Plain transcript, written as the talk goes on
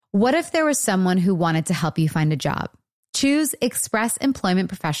What if there was someone who wanted to help you find a job? Choose Express Employment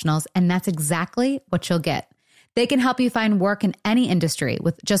Professionals, and that's exactly what you'll get. They can help you find work in any industry.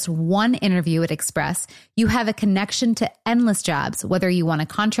 With just one interview at Express, you have a connection to endless jobs, whether you want a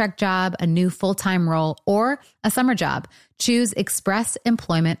contract job, a new full-time role, or a summer job. Choose Express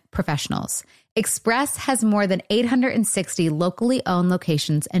Employment Professionals. Express has more than 860 locally owned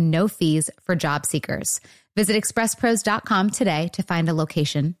locations and no fees for job seekers. Visit expresspros.com today to find a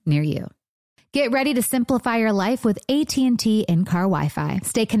location near you. Get ready to simplify your life with AT&T in-car Wi-Fi.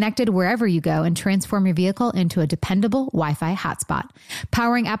 Stay connected wherever you go and transform your vehicle into a dependable Wi-Fi hotspot.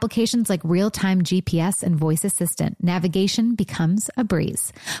 Powering applications like real-time GPS and voice assistant, navigation becomes a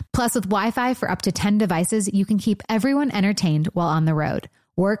breeze. Plus, with Wi-Fi for up to 10 devices, you can keep everyone entertained while on the road.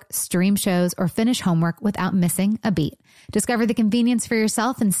 Work, stream shows, or finish homework without missing a beat. Discover the convenience for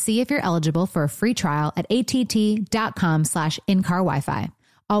yourself and see if you're eligible for a free trial at att.com/in-car Wi-Fi.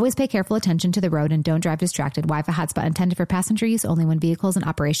 Always pay careful attention to the road and don't drive distracted. Wi-Fi hotspot intended for passenger use only when vehicles in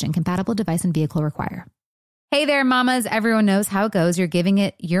operation. Compatible device and vehicle require. Hey there, mamas. Everyone knows how it goes. You're giving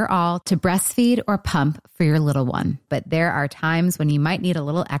it your all to breastfeed or pump for your little one. But there are times when you might need a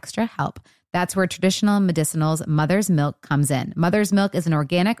little extra help. That's where Traditional Medicinals Mother's Milk comes in. Mother's Milk is an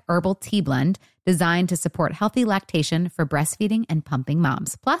organic herbal tea blend designed to support healthy lactation for breastfeeding and pumping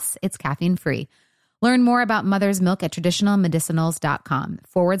moms. Plus, it's caffeine-free. Learn more about Mother's Milk at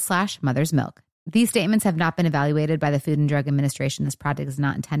traditionalmedicinals.com/Mother's Milk. These statements have not been evaluated by the Food and Drug Administration. This product is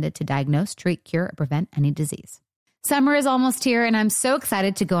not intended to diagnose, treat, cure, or prevent any disease. Summer is almost here, and I'm so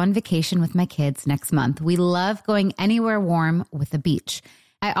excited to go on vacation with my kids next month. We love going anywhere warm with a beach.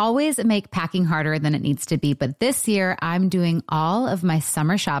 I always make packing harder than it needs to be, but this year I'm doing all of my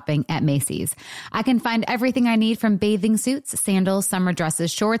summer shopping at Macy's. I can find everything I need from bathing suits, sandals, summer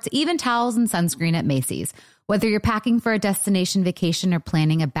dresses, shorts, even towels and sunscreen at Macy's. Whether you're packing for a destination vacation or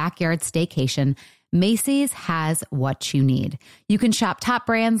planning a backyard staycation, Macy's has what you need. You can shop top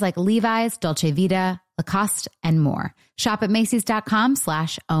brands like Levi's, Dolce Vita, Lacoste, and more. Shop at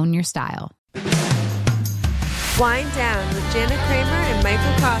Macy's.com/own your style. Wind Down with Jana Kramer and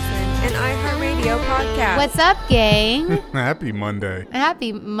Michael Kaufman, an iHeartRadio podcast. What's up, gang? Happy Monday.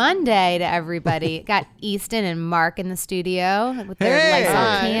 Happy Monday to everybody. Got Easton and Mark in the studio with their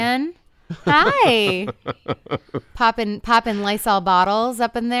Lysol can. Hi. Popping Lysol bottles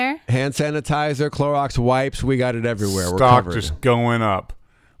up in there. Hand sanitizer, Clorox wipes. We got it everywhere. We're Stock covered. just going up.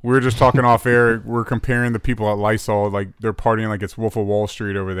 We were just talking off air. We're comparing the people at Lysol, like they're partying like it's Wolf of Wall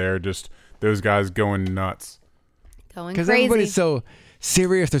Street over there. Just those guys going nuts. Going Because crazy. everybody's so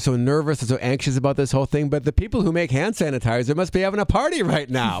serious. They're so nervous. They're so anxious about this whole thing. But the people who make hand sanitizer must be having a party right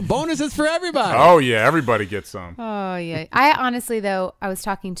now. Bonuses for everybody. Oh, yeah. Everybody gets some. Oh, yeah. I honestly, though, I was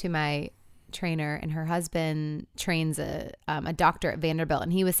talking to my trainer, and her husband trains a doctor at Vanderbilt,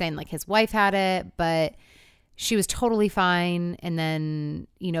 and he was saying like his wife had it, but she was totally fine. And then,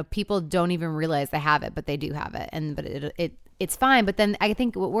 you know, people don't even realize they have it, but they do have it. But it's fine. But then I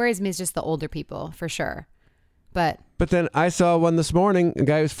think what worries me is just the older people for sure. But then I saw one this morning, a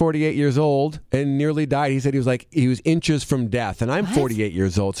guy who's 48 years old and nearly died. He said he was inches from death, and I'm 48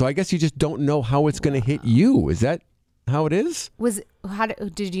 years old. So I guess you just don't know how it's going to hit you. Is that how it is?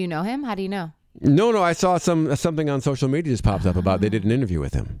 Did you know him? How do you know? No. I saw something on social media just popped up about they did an interview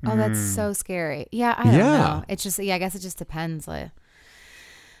with him. Oh, that's so scary. Yeah, I don't know. It's just, I guess it just depends.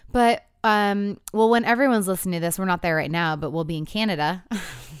 But well, when everyone's listening to this, we're not there right now, but we'll be in Canada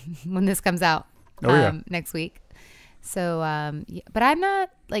when this comes out next week. So, but I'm not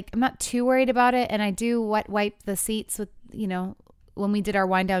too worried about it. And I do wet wipe the seats with, you know, when we did our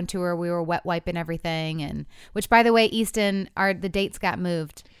wind down tour, we were wet wiping everything. And which, by the way, Easton, the dates got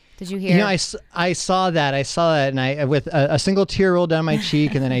moved. Did you hear? You know, I saw that. And I with a single tear rolled down my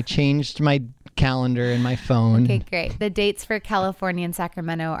cheek, and then I changed my calendar in my phone. Okay, great. The dates for California and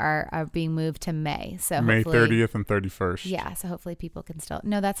Sacramento are being moved to May. So May 30th and 31st. Yeah, so hopefully people can still.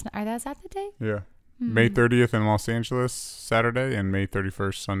 No, that's not. Is that the date? Yeah. May 30th in Los Angeles Saturday, and May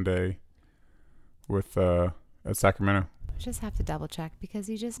 31st Sunday with at Sacramento. Just have to double check because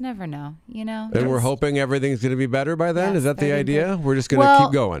you just never know, you know. And we're hoping everything's going to be better by then. Yes, Is that the idea? We're just going to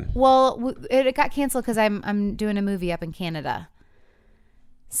keep going. Well, it got canceled because I'm doing a movie up in Canada,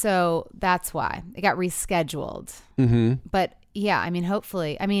 so that's why it got rescheduled. Mm-hmm. But yeah, I mean,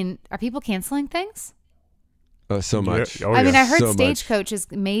 hopefully, are people canceling things? Oh, so much. Yeah. Oh, I mean, I heard so Stagecoach is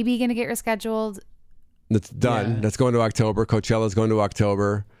maybe going to get rescheduled. That's done. Yeah. That's going to October. Coachella's going to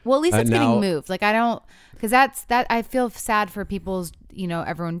October. Well, at least it's now, getting moved. Like, I don't, because that I feel sad for people's, you know,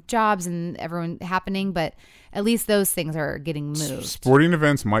 everyone's jobs and everyone happening, but at least those things are getting moved. Sporting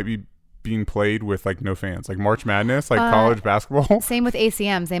events might be being played with like no fans, like March Madness, like college basketball. Same with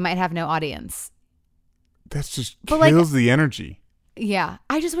ACMs. They might have no audience. That's just But, kills the energy. Yeah.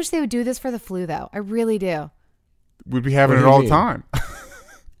 I just wish they would do this for the flu, though. I really do. We'd be having What it do you all the mean? time.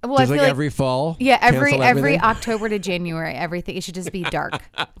 Well, Just I like feel every fall. yeah, every cancel everything? October to January, everything it should just be dark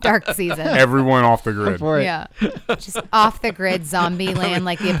season. Everyone off the grid. For it. Yeah, just off the grid, zombie land,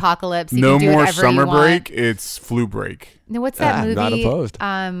 like the apocalypse. You No can do more whatever summer you want. break. It's flu break. No, what's that movie? not opposed.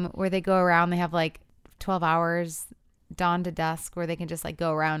 Where they go around, they have like 12 hours, dawn to dusk, where they can just like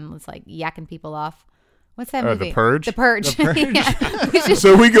go around and it's like yakking people off. What's that movie? The Purge? The Purge. Yeah.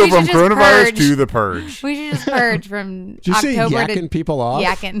 So we go from should just coronavirus purge. to the purge. We should just purge from Did you say October to yakking people off?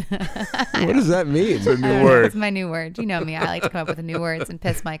 yakking. What does that mean? It's a new It's word. my new word. You know me. I like to come up with new words and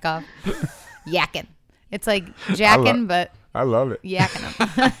piss Mike off. Yakking. It's like jacking, but I love it.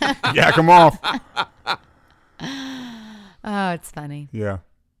 yakking them. Yak them off. Oh, it's funny. Yeah.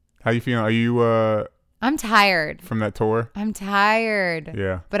 How you feeling? Are you I'm tired. from that tour? I'm tired.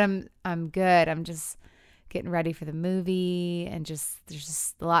 Yeah. But I'm good. I'm just getting ready for the movie and there's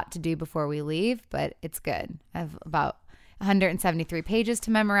just a lot to do before we leave, but it's good. I have about 173 pages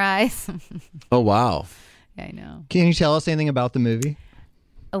to memorize. Oh, wow. Yeah, I know. Can you tell us anything about the movie?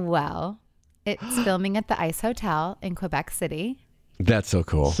 Well, it's filming at the Ice Hotel in Quebec City, That's so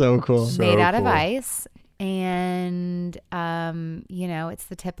cool. So cool. So made out of cool. ice. And, it's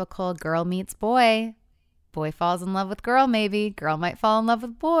the typical girl meets boy. Boy falls in love with girl, maybe. Girl might fall in love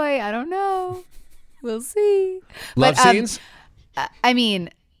with boy. I don't know. We'll see. Love But, scenes? I mean,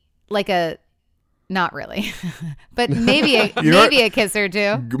 not really, but maybe You know maybe a kiss or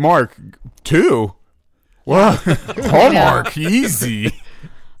two. Mark, 2? What? Hallmark, easy.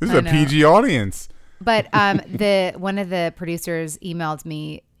 This is I a know. PG audience. But one of the producers emailed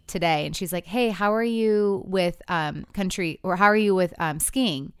me today, and she's like, "Hey, how are you with country, or how are you with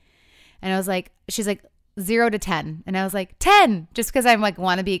skiing?" And I was like, "She's like 0 to 10," and I was like 10, just because I'm like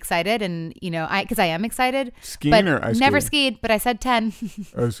want to be excited, and because I am excited. Skiing but or ice never skating? skied, but I said 10.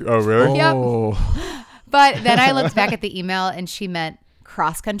 Oh, really? Yep. Oh, But then I looked back at the email, and she meant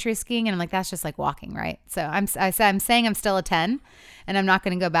cross country skiing, and I'm like, that's just like walking, right? So I'm saying I'm still a 10, and I'm not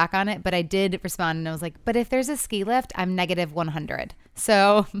going to go back on it. But I did respond, and I was like, but if there's a ski lift, I'm negative 100.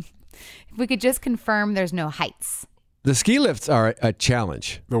 So if we could just confirm there's no heights. the ski lifts are a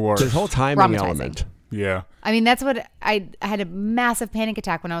challenge. The worst. The whole timing Traumatizing. element. Yeah. I mean, that's what I had a massive panic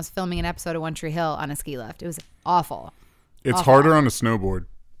attack when I was filming an episode of One Tree Hill on a ski lift. It was awful. It's Awful. harder on a snowboard.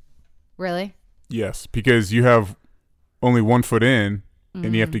 Really? Yes, because you have only 1 foot in,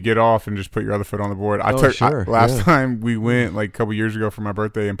 and you have to get off and just put your other foot on the board. Sure, Last yeah. time we went, like a couple years ago for my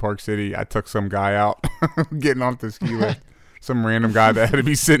birthday in Park City, I took some guy out getting off the ski lift. Some random guy that had to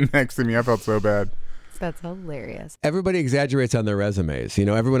be sitting next to me. I felt so bad. That's hilarious. Everybody exaggerates on their resumes.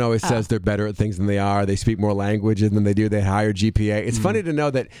 Everyone always says they're better at things than they are. They speak more languages than they do. They have higher GPA. It's funny to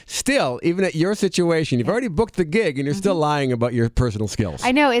know that still, even at your situation, you've already booked the gig and you're still lying about your personal skills.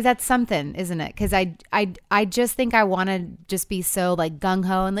 I know. That's something, isn't it? Because I just think I want to just be so like gung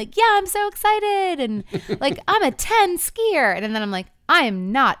ho and like, yeah, I'm so excited and like I'm a 10 skier, and then I'm like, I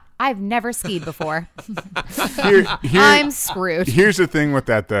am not. I've never skied before. Here, I'm screwed. Here's the thing with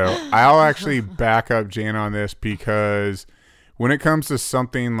that, though. I'll actually back up Jana on this because when it comes to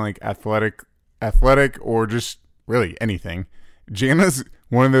something like athletic or just really anything, Jana's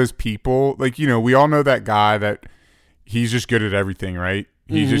one of those people. Like, we all know that guy that he's just good at everything, right?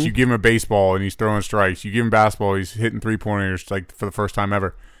 He's just, you give him a baseball and he's throwing strikes. You give him basketball, he's hitting 3-pointers like for the first time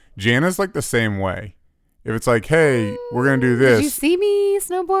ever. Jana's like the same way. If it's like, hey, we're going to do this. Did you see me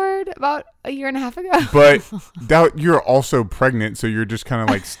snowboard about a year and a half ago? But you're also pregnant, so you're just kind of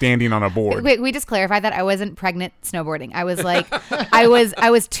like standing on a board. Wait, we just clarified that I wasn't pregnant snowboarding. I was like, I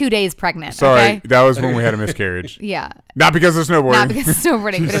was 2 days pregnant. Sorry, Okay? that was when we had a miscarriage. Yeah. Not because of snowboarding. Not because of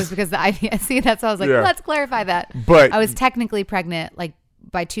snowboarding, but it was because of the IVF. See, that's why I was like, Yeah. let's clarify that. But I was technically pregnant like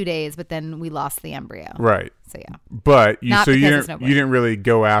by 2 days, but then we lost the embryo. right. So yeah. But you Not so you because of didn't snowboarding. you didn't really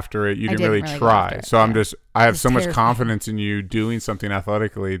go after it. You I didn't really didn't really go try. after it, So yeah. I have It so much terrified me. confidence in you doing something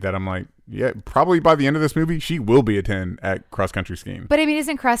athletically that I'm like, yeah, probably by the end of this movie, she will be a 10 at cross country skiing. But I mean,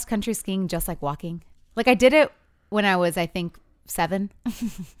 isn't cross country skiing just like walking? Like I did it when I was, I think, 7.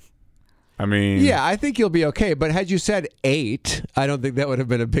 I mean, Yeah, I think you'll be okay. But had you said 8, I don't think that would have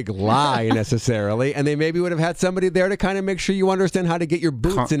been a big lie necessarily. And they maybe would have had somebody there to kind of make sure you understand how to get your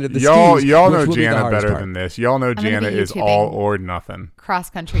boots into the y'all skis. know which will be the Jana hardest better part. than this. Y'all know gonna Jana be is YouTubing. all or nothing.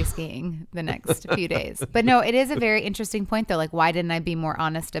 Cross country skiing the next few days. But no, it is a very interesting point though. Like, why didn't I be more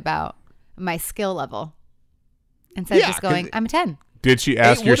honest about my skill level instead of Yeah, just going, 'cause I'm a 10? Did she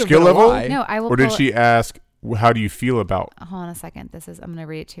ask It your would have skill been a level? lie. No, I will. Or did pull- she ask how do you feel about? Hold on a second. I'm going to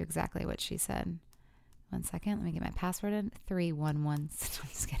read it to you exactly what she said. 1 second. Let me get my password in. 311. I'm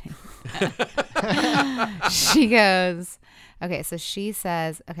just kidding. She goes, okay, so she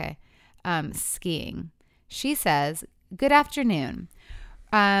says, okay, skiing. She says, good afternoon.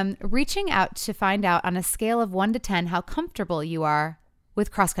 Reaching out to find out on a scale of 1 to 10 how comfortable you are with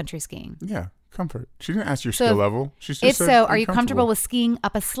cross-country skiing. Yeah, comfort. She didn't ask your skill level. She just said, so, are you comfortable with skiing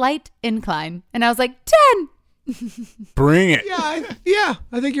up a slight incline? And I was like, 10. Bring it. Yeah,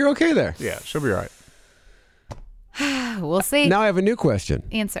 I think you're okay there. Yeah, she'll be all right. We'll see. Now I have a new question.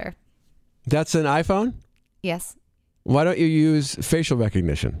 Answer. That's an iPhone? Yes. Why don't you use facial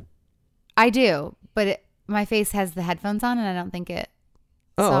recognition? I do, but my face has the headphones on, and I don't think it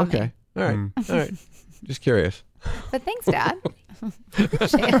saw me. Okay. All right. All right. Just curious. But thanks, Dad.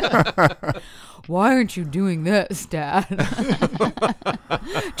 Why aren't you doing this, Dad?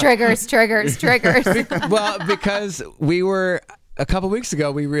 Triggers. Well, because a couple weeks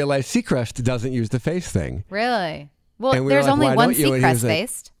ago, we realized Seacrest doesn't use the face thing. Really? Well, And we there's were like, only "Why one don't you?" And he was Seacrest like-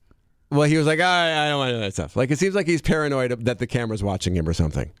 based. Well, he was like, I don't want to do that stuff. Like, it seems like he's paranoid that the camera's watching him or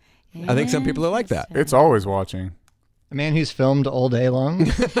something. I think some people are like that. It's always watching. A man who's filmed all day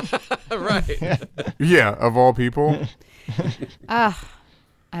long. Right. Yeah, of all people.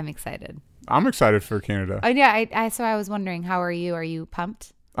 I'm excited. I'm excited for Canada. So I was wondering, how are you? Are you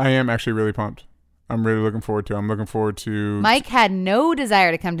pumped? I am actually really pumped. I'm really looking forward to it. I'm looking forward to... Mike had no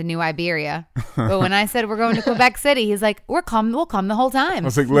desire to come to New Iberia. But when I said we're going to Quebec City, he's like, we'll come the whole time. I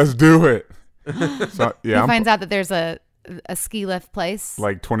was like, let's do it. So, yeah, He finds out that there's a ski lift place.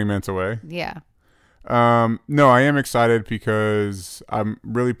 like 20 minutes away. Yeah. No, I am excited because I'm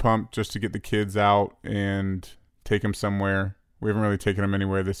really pumped just to get the kids out and take them somewhere. We haven't really taken them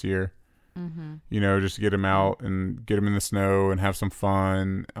anywhere this year. Mm-hmm. You know, just to get them out and get them in the snow and have some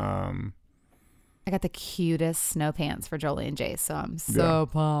fun. I got the cutest snow pants for Jolie and Jace, so I'm so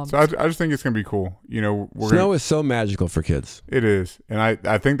pumped. So I just think it's going to be cool. You know, Snow is so magical for kids. It is. And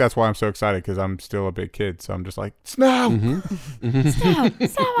I think that's why I'm so excited because I'm still a big kid. So I'm just like, snow! Mm-hmm.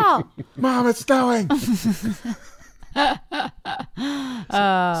 Snow! Mom, it's snowing! So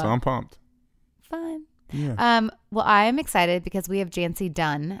I'm pumped. Fun. Yeah. Well, I am excited because we have Jancy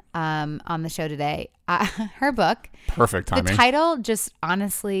Dunn on the show today. Her book, Perfect timing. the title just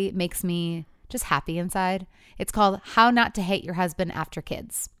honestly makes me just happy inside. It's called How Not to Hate Your Husband After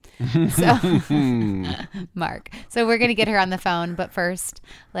Kids. So, Mark. So we're going to get her on the phone. But first,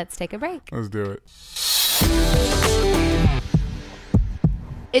 let's take a break. Let's do it.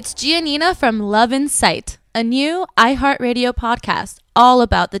 It's Giannina from Love in Sight, a new iHeartRadio podcast all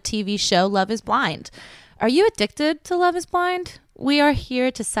about the TV show Love is Blind. Are you addicted to Love is Blind? We are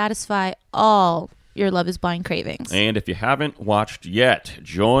here to satisfy all your Love is Blind cravings. And if you haven't watched yet,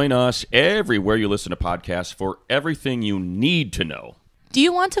 join us everywhere you listen to podcasts for everything you need to know. Do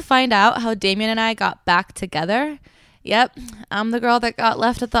you want to find out how Damien and I got back together? Yep, I'm the girl that got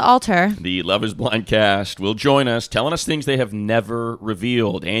left at the altar. The Love is Blind cast will join us, telling us things they have never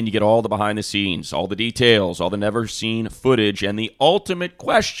revealed. And you get all the behind the scenes, all the details, all the never seen footage, and the ultimate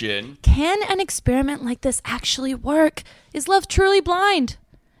question: Can an experiment like this actually work? Is love truly blind?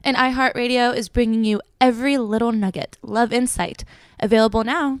 And iHeartRadio is bringing you every little nugget. Love Insight, available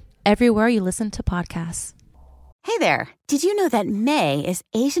now everywhere you listen to podcasts. Hey there. Did you know that May is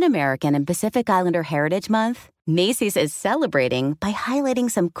Asian American and Pacific Islander Heritage Month? Macy's is celebrating by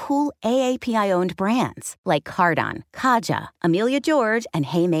highlighting some cool AAPI-owned brands like Cardon, Kaja, Amelia George, and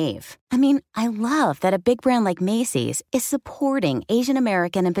Hey Mave. I mean, I love that a big brand like Macy's is supporting Asian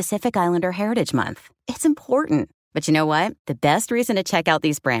American and Pacific Islander Heritage Month. It's important. But you know what? The best reason to check out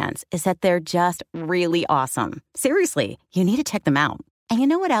these brands is that they're just really awesome. Seriously, you need to check them out. And you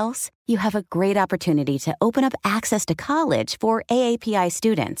know what else? You have a great opportunity to open up access to college for AAPI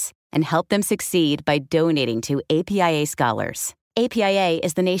students and help them succeed by donating to APIA Scholars. APIA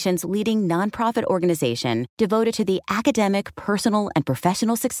is the nation's leading nonprofit organization devoted to the academic, personal, and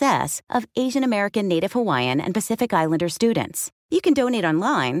professional success of Asian American, Native Hawaiian, and Pacific Islander students. You can donate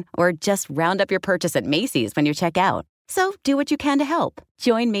online or just round up your purchase at Macy's when you check out. So do what you can to help.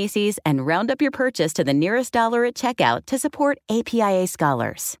 Join Macy's and round up your purchase to the nearest dollar at checkout to support APIA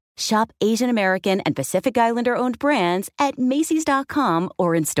Scholars. Shop Asian American and Pacific Islander-owned brands at Macy's.com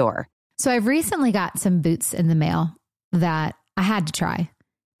or in store. So I've recently got some boots in the mail that I had to try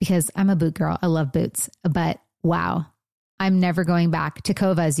because I'm a boot girl. I love boots. But wow, I'm never going back.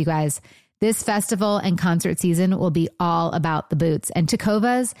 Tecovas, you guys. This festival and concert season will be all about the boots. And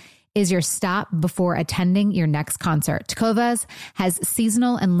Tecovas is your stop before attending your next concert. Tecovas has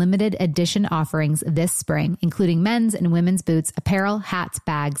seasonal and limited edition offerings this spring, including men's and women's boots, apparel, hats,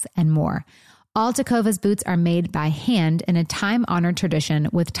 bags, and more. All Tecovas boots are made by hand in a time-honored tradition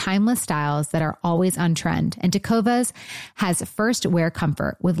with timeless styles that are always on trend. And Tecovas has first wear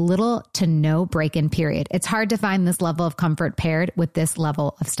comfort with little to no break-in period. It's hard to find this level of comfort paired with this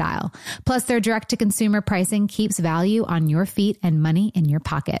level of style. Plus, their direct-to-consumer pricing keeps value on your feet and money in your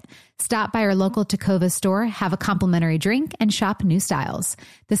pocket. Stop by your local Tecovas store, have a complimentary drink, and shop new styles.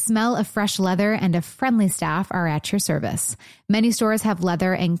 The smell of fresh leather and a friendly staff are at your service. Many stores have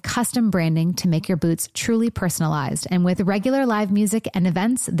leather and custom branding to make your boots truly personalized. And with regular live music and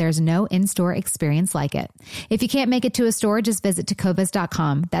events, there's no in-store experience like it. If you can't make it to a store, just visit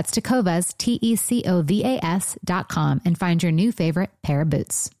tecovas.com. That's Tecovas, Tecovas.com, and find your new favorite pair of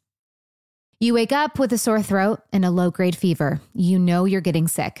boots. You wake up with a sore throat and a low-grade fever. You know you're getting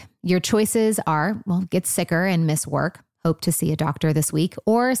sick. Your choices are, well, get sicker and miss work, hope to see a doctor this week,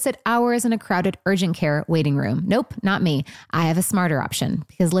 or sit hours in a crowded urgent care waiting room. Nope, not me. I have a smarter option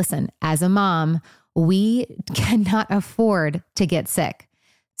because listen, as a mom, we cannot afford to get sick.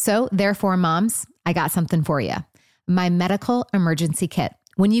 So therefore, moms, I got something for you. My medical emergency kit.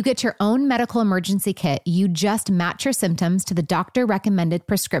 When you get your own medical emergency kit, you just match your symptoms to the doctor-recommended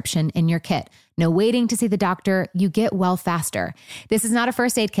prescription in your kit. No waiting to see the doctor. You get well faster. This is not a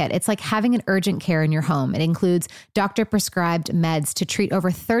first aid kit. It's like having an urgent care in your home. It includes doctor-prescribed meds to treat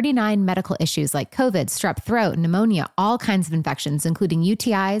over 39 medical issues like COVID, strep throat, pneumonia, all kinds of infections, including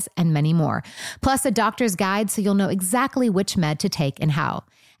UTIs and many more. Plus a doctor's guide so you'll know exactly which med to take and how.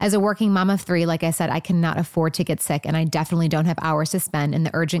 As a working mom of 3, like I said, I cannot afford to get sick, and I definitely don't have hours to spend in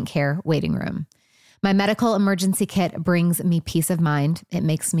the urgent care waiting room. My medical emergency kit brings me peace of mind. It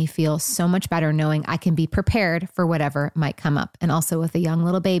makes me feel so much better knowing I can be prepared for whatever might come up. And also with a young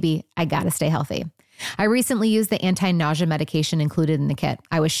little baby, I got to stay healthy. I recently used the anti-nausea medication included in the kit.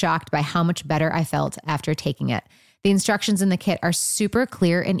 I was shocked by how much better I felt after taking it. The instructions in the kit are super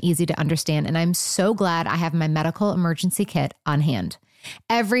clear and easy to understand, and I'm so glad I have my medical emergency kit on hand.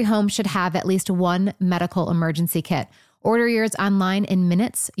 Every home should have at least one medical emergency kit. Order yours online in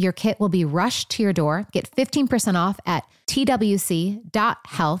minutes. Your kit will be rushed to your door. Get 15% off at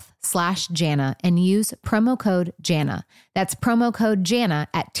twc.health/Jana and use promo code Jana. That's promo code Jana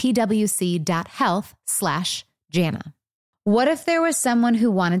at twc.health/Jana. What if there was someone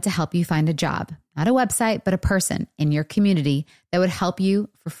who wanted to help you find a job? Not a website, but a person in your community that would help you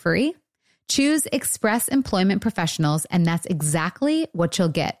for free? Choose Express Employment Professionals, and that's exactly what you'll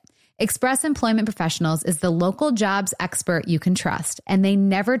get. Express Employment Professionals is the local jobs expert you can trust, and they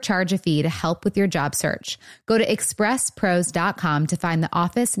never charge a fee to help with your job search. Go to expresspros.com to find the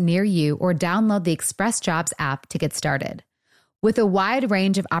office near you or download the Express Jobs app to get started. With a wide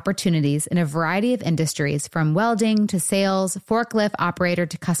range of opportunities in a variety of industries, from welding to sales, forklift operator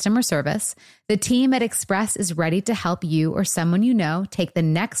to customer service, the team at Express is ready to help you or someone you know take the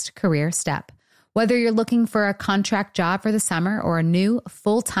next career step. Whether you're looking for a contract job for the summer or a new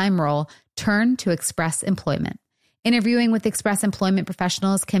full-time role, turn to Express Employment. Interviewing with Express Employment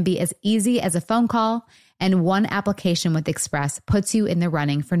Professionals can be as easy as a phone call, and one application with Express puts you in the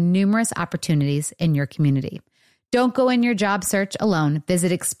running for numerous opportunities in your community. Don't go in your job search alone.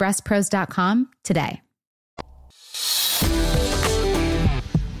 Visit expresspros.com today.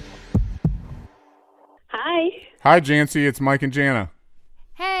 Hi. Hi, Jancy. It's Mike and Jana.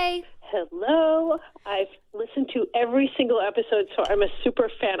 Hey. Hello. I've listened to every single episode, so I'm a super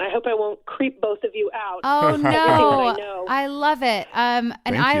fan. I hope I won't creep both of you out. Oh, Everything that I know. I love it. And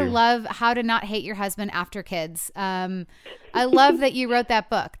Thank I you. love How to Not Hate Your Husband After Kids. I love that you wrote that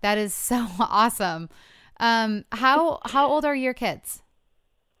book. That is so awesome. How old are your kids?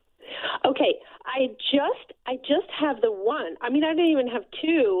 Okay, I just have the one. I mean, I didn't even have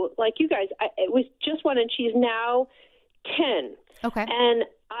two like you guys. It was just one, and she's now 10. Okay. And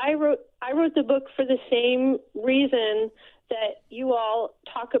I wrote the book for the same reason that you all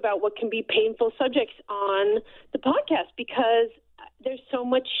talk about what can be painful subjects on the podcast, because there's so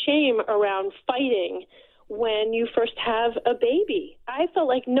much shame around fighting when you first have a baby. I felt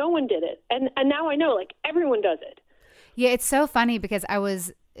like no one did it. And now I know, like, everyone does it. Yeah, it's so funny because I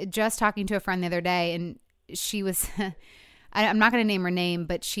was just talking to a friend the other day, and she was, I'm not going to name her name,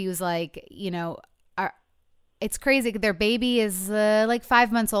 but she was like, you know, it's crazy. Their baby is like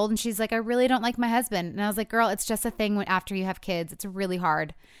 5 months old, and she's like, I really don't like my husband. And I was like, girl, it's just a thing when after you have kids. It's really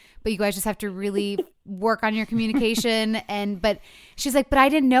hard. But you guys just have to really work on your communication. But she's like, but I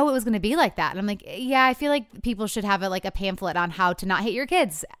didn't know it was going to be like that. And I'm like, yeah, I feel like people should have a pamphlet on how to not hate your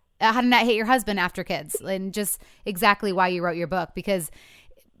kids, how to not hate your husband after kids, and just exactly why you wrote your book, because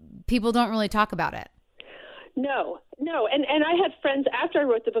people don't really talk about it. No. And I had friends after I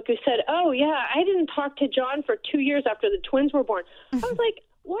wrote the book who said, oh, yeah, I didn't talk to John for 2 years after the twins were born. I was like,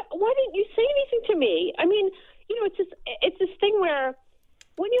 why didn't you say anything to me? I mean, it's this thing where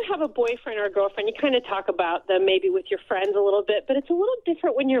when you have a boyfriend or a girlfriend, you kind of talk about them maybe with your friends a little bit, but it's a little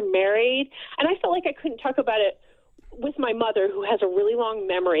different when you're married. And I felt like I couldn't talk about it with my mother, who has a really long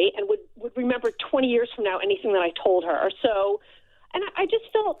memory and would remember 20 years from now anything that I told her. So, and I just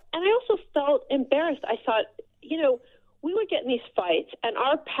felt, and I also felt embarrassed. I thought, we would get in these fights, and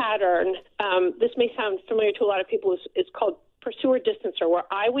our pattern, this may sound familiar to a lot of people, is called pursuer distancer, where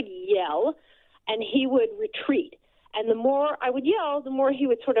I would yell and he would retreat. And the more I would yell, the more he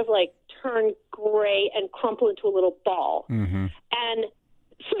would sort of like turn gray and crumple into a little ball. Mm-hmm. And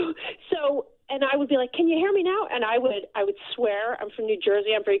so, and I would be like, "Can you hear me now?" And I would swear. I'm from New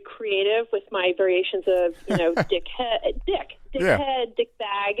Jersey. I'm very creative with my variations of, dick head, dick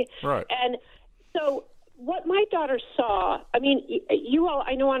bag. Right. And so what my daughter saw, I mean, you all,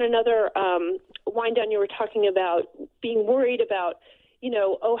 I know on another wind down you were talking about being worried about,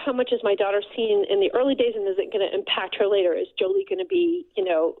 how much is my daughter seen in the early days, and is it going to impact her later? Is Jolie going to be,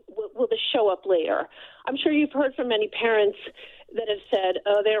 will this show up later? I'm sure you've heard from many parents that have said,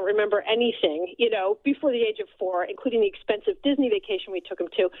 oh, they don't remember anything, before the age of 4, including the expensive Disney vacation we took them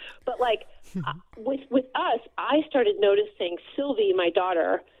to. But like with us, I started noticing Sylvie, my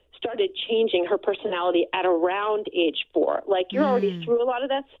daughter, started changing her personality at around age 4. Like, you're already through a lot of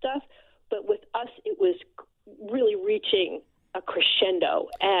that stuff, but with us, it was really reaching a crescendo.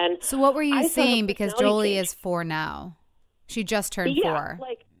 And so what were you seeing? Because Jolie is 4 now. She just turned 4.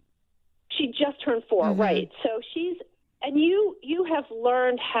 Like, she just turned 4, right. So and you have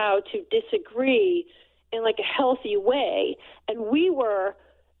learned how to disagree in like a healthy way. And we were,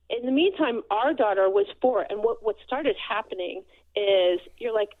 in the meantime, our daughter was 4. And what started happening is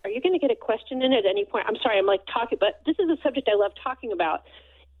you're like, are you going to get a question in at any point? I'm sorry, I'm like talking, but this is a subject I love talking about.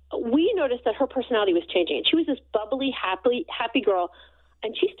 We noticed that her personality was changing, and she was this bubbly, happy girl,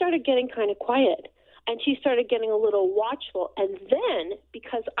 and she started getting kind of quiet, and she started getting a little watchful. And then,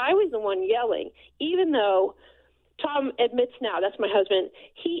 because I was the one yelling, even though Tom admits now, that's my husband,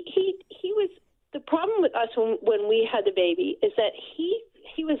 he was, the problem with us when we had the baby is that he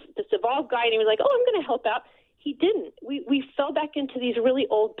was this evolved guy, and he was like, oh, I'm going to help out. He didn't. We fell back into these really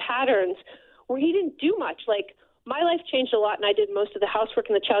old patterns where he didn't do much. Like, my life changed a lot, and I did most of the housework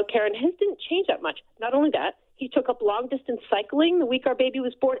and the child care, and his didn't change that much. Not only that, he took up long-distance cycling the week our baby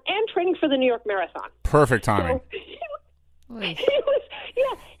was born and training for the New York Marathon. Perfect timing. So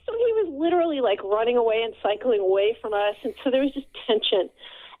he was literally like running away and cycling away from us, and so there was just tension.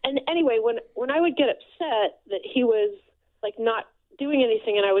 And anyway, when I would get upset that he was like not doing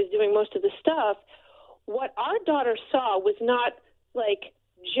anything and I was doing most of the stuff, what our daughter saw was not like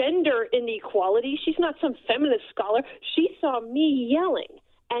gender inequality. She's not some feminist scholar. She saw me yelling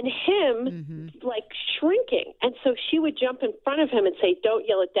and him like shrinking. And so she would jump in front of him and say, don't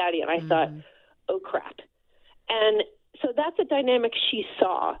yell at daddy. And I thought, oh crap. And so that's a dynamic she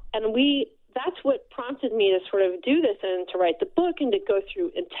saw. And that's what prompted me to sort of do this and to write the book and to go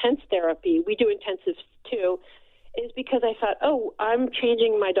through intense therapy. We do intensives too, is because I thought, oh, I'm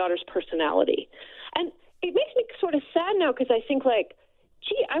changing my daughter's personality. And it makes me sort of sad now because I think like,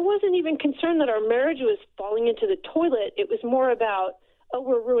 gee, I wasn't even concerned that our marriage was falling into the toilet. It was more about, oh,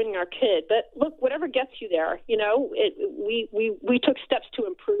 we're ruining our kid. But look, whatever gets you there, we took steps to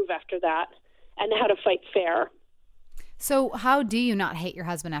improve after that and how to fight fair. So how do you not hate your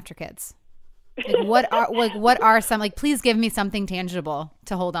husband after kids? Like, what are some, like, please give me something tangible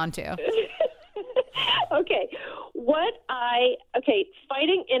to hold on to. Okay.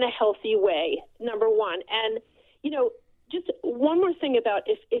 Fighting in a healthy way, number one. And, just one more thing about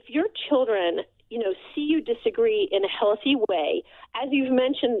if your children, see you disagree in a healthy way, as you've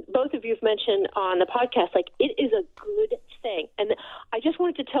mentioned, both of you've mentioned on the podcast, like, it is a good thing. And I just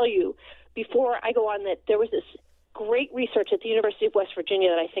wanted to tell you before I go on that there was this great research at the University of West Virginia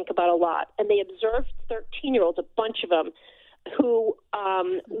that I think about a lot. And they observed 13-year-olds, a bunch of them, who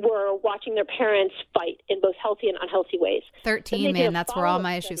were watching their parents fight in both healthy and unhealthy ways. 13, man, that's where all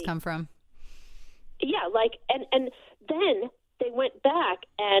my issues come from. Yeah, and then they went back,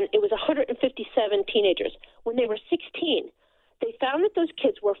 and it was 157 teenagers. When they were 16, they found that those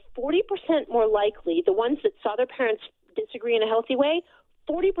kids were 40% more likely, the ones that saw their parents disagree in a healthy way,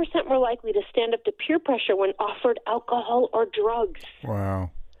 40% more likely to stand up to peer pressure when offered alcohol or drugs.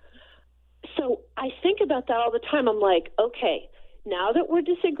 Wow. So I think about that all the time. I'm like, okay, now that we're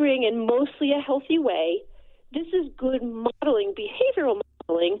disagreeing in mostly a healthy way, this is good modeling, behavioral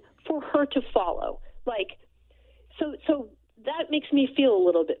modeling for her to follow. Like, so that makes me feel a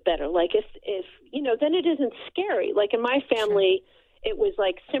little bit better. Like if then it isn't scary. Like in my family, it was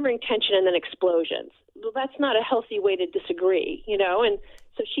like simmering tension and then explosions. well, that's not a healthy way to disagree, you know? And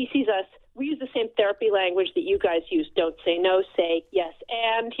so she sees us, we use the same therapy language that you guys use. Don't say no, say yes,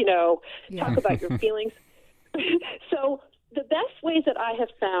 and, you know, talk about your feelings. So the best ways that I have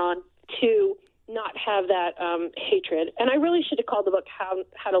found to not have that hatred, and I really should have called the book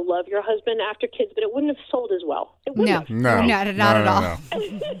How to Love Your Husband After Kids, but it wouldn't have sold as well. It wouldn't have. No, not at all.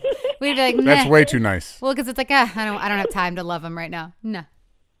 We'd be like, nah. That's way too nice. Well, because it's like, I don't have time to love him right now. No.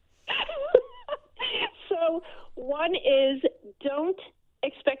 So one is, don't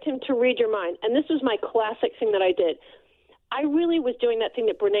expect him to read your mind. And this was my classic thing that I did. I really was doing that thing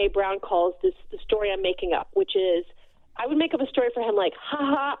that Brene Brown calls the story I'm making up, which is I would make up a story for him like,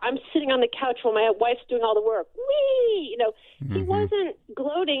 ha, I'm sitting on the couch while my wife's doing all the work. Whee! You know, he wasn't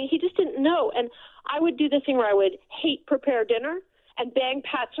gloating. He just didn't know. And I would do the thing where I would hate prepare dinner and bang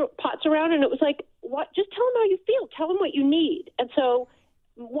pots around. And it was like, what? Just tell him how you feel. Tell him what you need. And so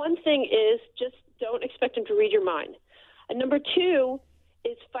one thing is just don't expect him to read your mind. And number two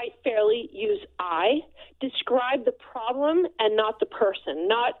is fight fairly, use I. Describe the problem and not the person.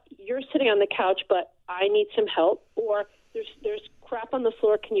 Not you're sitting on the couch, but I need some help, or there's crap on the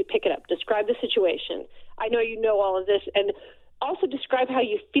floor, can you pick it up? Describe the situation. I know you know all of this, and also describe how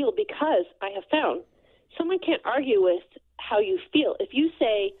you feel, because I have found someone can't argue with how you feel. If you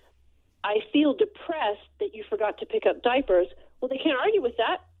say, I feel depressed that you forgot to pick up diapers, well, they can't argue with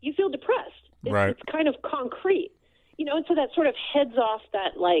that. You feel depressed. It's kind of concrete. You know, and so that sort of heads off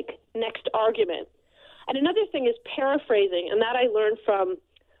that, like, next argument. And another thing is paraphrasing, and that I learned from,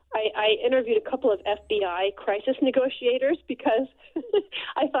 I interviewed a couple of FBI crisis negotiators because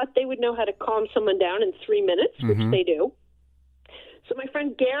I thought they would know how to calm someone down in 3 minutes, which they do. So my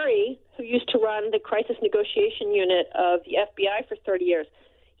friend Gary, who used to run the crisis negotiation unit of the FBI for 30 years,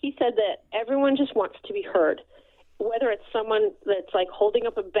 he said that everyone just wants to be heard. Whether it's someone that's like holding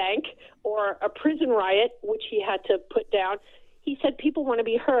up a bank or a prison riot, which he had to put down, he said people want to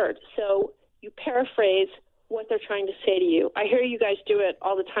be heard. So you paraphrase what they're trying to say to you. I hear you guys do it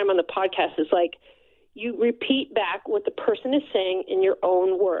all the time on the podcast. It's like you repeat back what the person is saying in your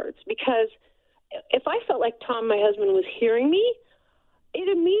own words. Because if I felt like Tom, my husband, was hearing me, it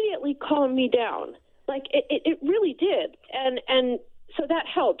immediately calmed me down. Like it really did. And so that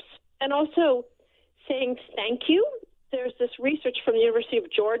helps. And also saying thank you. There's this research from the University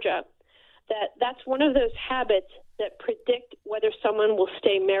of Georgia that's one of those habits that predict whether someone will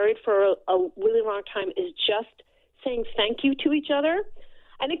stay married for a really long time is just saying thank you to each other.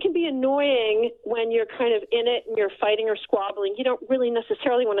 And it can be annoying when you're kind of in it and you're fighting or squabbling. You don't really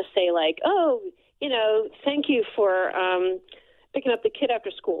necessarily want to say like, oh, you know, thank you for picking up the kid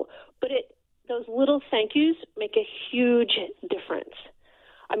after school. But those little thank yous make a huge difference.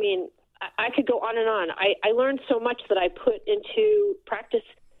 I mean, I could go on and on. I learned so much that I put into practice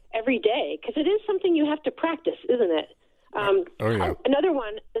every day, because it is something you have to practice, isn't it? Another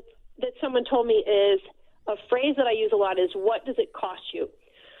one that someone told me is a phrase that I use a lot is, what does it cost you?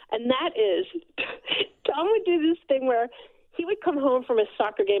 And that is, Tom would do this thing where he would come home from a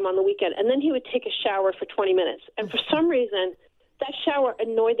soccer game on the weekend, and then he would take a shower for 20 minutes. And for some reason, that shower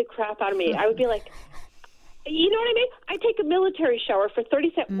annoyed the crap out of me. I would be like, you know what I mean? I take a military shower for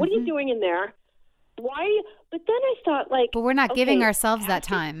 30 seconds. What are you doing in there? Why? But then I thought, like... But we're not giving ourselves that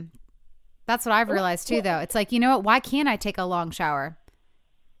time. That's what I've realized, too, though. It's like, you know what? Why can't I take a long shower?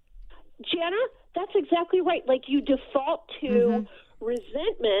 Jana, that's exactly right. Like, you default to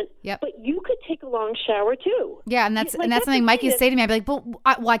resentment, but you could take a long shower, too. Yeah, and that's something Mike used to say to me. I'd be like, well,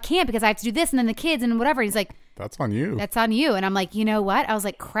 I can't because I have to do this, and then the kids and whatever. He's like... That's on you. That's on you. And I'm like, you know what? I was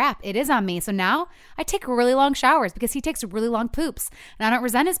like, crap, it is on me. So now I take really long showers because he takes really long poops. And I don't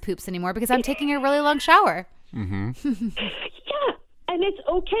resent his poops anymore because I'm taking a really long shower. Yeah. And it's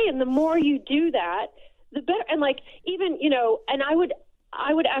okay. And the more you do that, the better. And like, even, you know, and I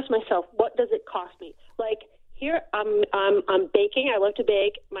would ask myself, what does it cost me? Like, here I'm baking. I love to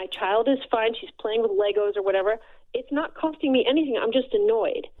bake. My child is fine. She's playing with Legos or whatever. It's not costing me anything. I'm just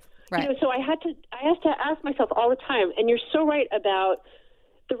annoyed. Right. You know, so I had to ask myself all the time, and you're so right about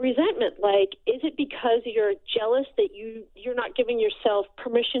the resentment. Like, is it because you're jealous that you're not giving yourself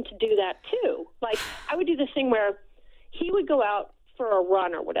permission to do that too? Like, I would do this thing where he would go out for a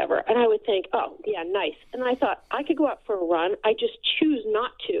run or whatever, and I would think, oh, yeah, nice. And I thought, I could go out for a run. I just choose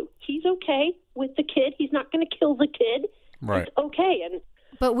not to. He's okay with the kid. He's not going to kill the kid. Right. It's okay.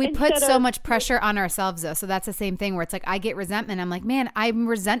 But we put so much pressure on ourselves, though. So that's the same thing where it's like I get resentment. I'm like, man, I'm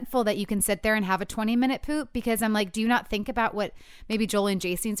resentful that you can sit there and have a 20-minute poop because I'm like, do you not think about what maybe Jolie and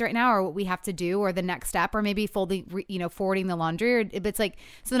Jason's right now or what we have to do or the next step or maybe forwarding the laundry? Or it's like,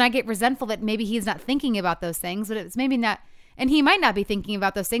 so then I get resentful that maybe he's not thinking about those things, but it's maybe not. And he might not be thinking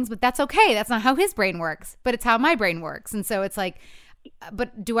about those things, but that's okay. That's not how his brain works, but it's how my brain works. And so it's like,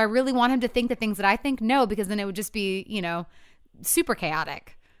 but do I really want him to think the things that I think? No, because then it would just be, super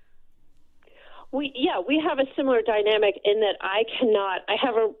chaotic. We have a similar dynamic in that I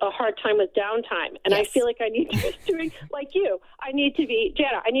have a hard time with downtime, and Yes. I feel like I need to be doing, like you, I need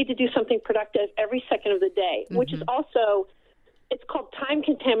to do something productive every second of the day, which is also, it's called time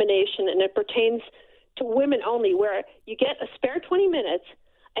contamination, and it pertains to women only, where you get a spare 20 minutes,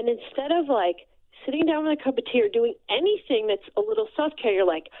 and instead of like sitting down with a cup of tea or doing anything that's a little self-care, you're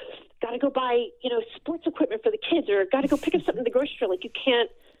like, got to go buy, sports equipment for the kids, or got to go pick up something at the grocery store. Like, you can't.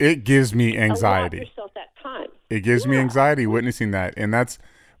 It gives me Allow anxiety. yourself that time. It gives me anxiety witnessing that. And that's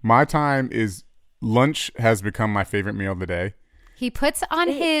my time is lunch has become my favorite meal of the day. He puts on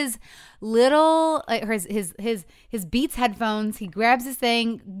his little his Beats headphones. He grabs his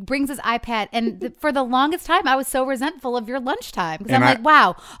thing, brings his iPad, and for the longest time, I was so resentful of your lunchtime because I'm like,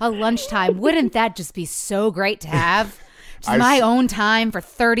 wow, a lunchtime, wouldn't that just be so great to have? Just my own time for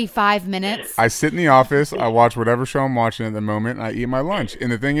 35 minutes. I sit in the office, I watch whatever show I'm watching at the moment, and I eat my lunch.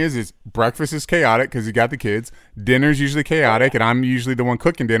 And the thing is breakfast is chaotic because you got the kids. Dinner's usually chaotic, and I'm usually the one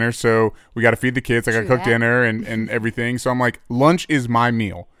cooking dinner, so we got to feed the kids. I got to cook dinner and everything. So I'm like, lunch is my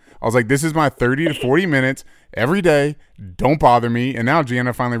meal. I was like, this is my 30 to 40 minutes every day. Don't bother me. And now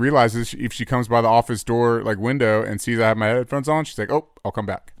Gianna finally realizes if she comes by the office door window and sees I have my headphones on, she's like, oh, I'll come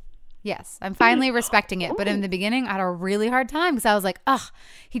back. Yes, I'm finally respecting it. But in the beginning, I had a really hard time because I was like, ugh,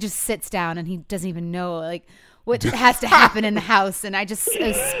 he just sits down and he doesn't even know what has to happen in the house. And I just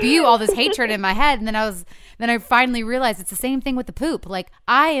spew all this hatred in my head. And then I finally realized it's the same thing with the poop. Like,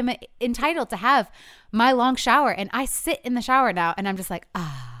 I am entitled to have my long shower, and I sit in the shower now and I'm just like,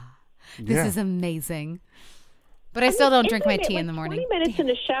 this is amazing. But I still don't drink my tea in the morning. 20 minutes in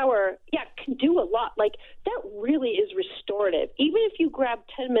the shower, can do a lot. Like, that really is restorative. Even if you grab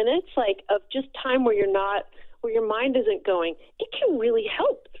 10 minutes, of just time where your mind isn't going, it can really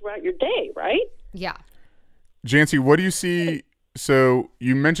help throughout your day, right? Yeah. Jancy, what do you see? So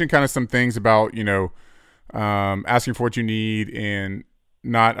you mentioned kind of some things about, asking for what you need and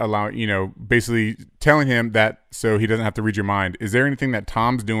not allowing, basically telling him that so he doesn't have to read your mind. Is there anything that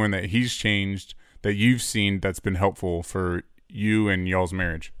Tom's doing that he's changed that you've seen that's been helpful for you and y'all's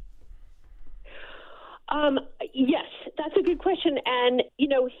marriage? Yes, that's a good question. And,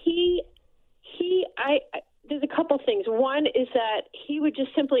 there's a couple things. One is that he would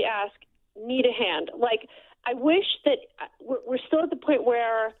just simply ask, need a hand. Like, I wish that we're still at the point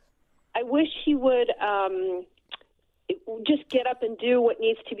where I wish he would just get up and do what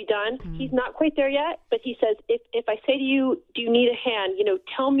needs to be done. He's not quite there yet, but he says, if I say to you, do you need a hand?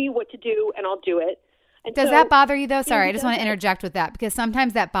 Tell me what to do and I'll do it. And Does that bother you though? Sorry, I just want to interject with that because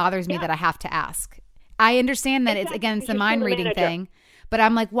sometimes that bothers me that I have to ask. I understand that it's the mind reading thing, but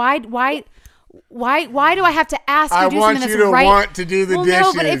I'm like, why do I have to ask you to do something that's right? Want to do the dishes.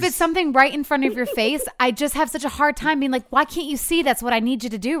 No, but if it's something right in front of your face, I just have such a hard time being like, why can't you see that's what I need you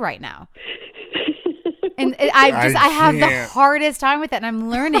to do right now? And I have the hardest time with it. And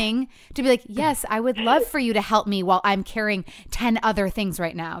I'm learning to be like, yes, I would love for you to help me while I'm carrying 10 other things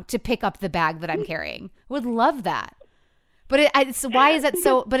right now to pick up the bag that I'm carrying. Would love that. But why is that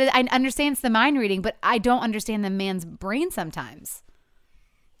so? But I understand it's the mind reading, but I don't understand the man's brain sometimes.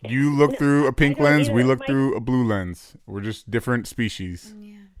 You look through a pink lens. We look through a blue lens. We're just different species.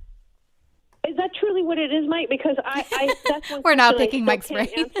 Yeah. Is that truly what it is, Mike? Because that's one we're not question picking Mike's brain.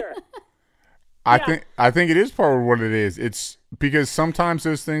 I think it is part of what it is. It's because sometimes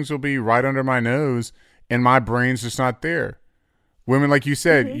those things will be right under my nose and my brain's just not there. Women, like you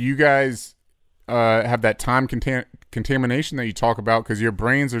said, you guys have that time contamination that you talk about because your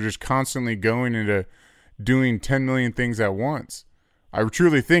brains are just constantly going into doing 10 million things at once. I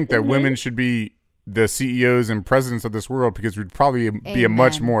truly think that women should be the CEOs and presidents of this world because we'd probably be a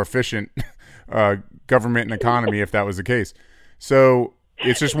much more efficient government and economy if that was the case. So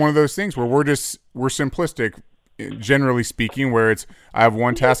it's just one of those things where we're simplistic, generally speaking, where it's I have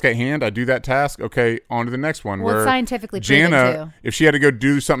one task at hand, I do that task, okay, on to the next one. Well, where it's scientifically proven Jana, too. if she had to go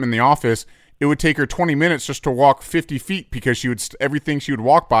do something in the office, it would take her 20 minutes just to walk 50 feet because she would everything she would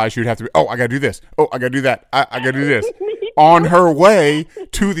walk by, she would have to be, I got to do this. Oh, I got to do that. I got to do this. On her way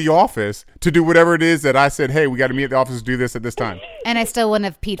to the office to do whatever it is that I said, hey, we got to meet at the office to do this at this time. And I still wouldn't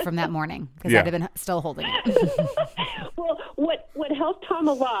have peed from that morning because I'd have been still holding it. Well, what helped Tom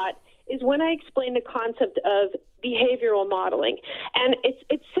a lot is when I explained the concept of behavioral modeling. And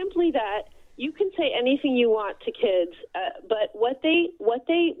it's simply that you can say anything you want to kids, but what they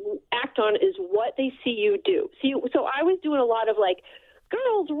act on is what they see you do. So I was doing a lot of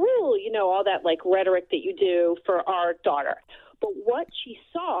girls rule, all that like rhetoric that you do for our daughter. But what she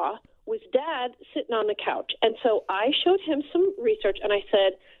saw was Dad sitting on the couch. And so I showed him some research, and I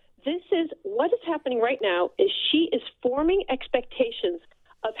said, what is happening right now is she is forming expectations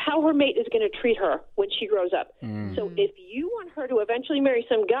of how her mate is going to treat her when she grows up. So if you want her to eventually marry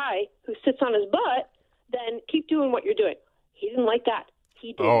some guy who sits on his butt, then keep doing what you're doing. He didn't like that.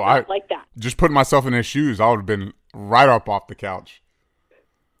 He did not like that. Just putting myself in his shoes, I would have been right up off the couch.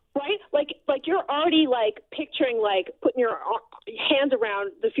 Right? Like you're already like picturing like putting your hands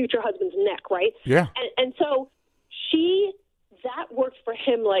around the future husband's neck, right? Yeah. And so that worked for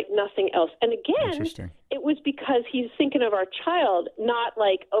him like nothing else. And again, it was because he's thinking of our child, not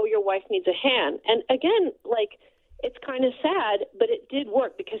like, oh, your wife needs a hand. And again, like, it's kind of sad, but it did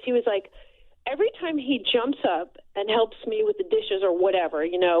work because he was like, every time he jumps up and helps me with the dishes or whatever,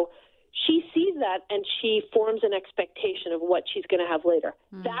 she sees that and she forms an expectation of what she's going to have later.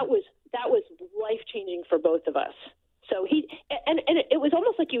 That was life-changing for both of us. So and it was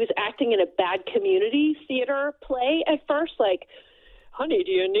almost like he was acting in a bad community theater play at first, like, honey,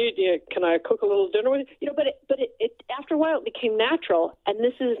 can I cook a little dinner with you? But it after a while it became natural, and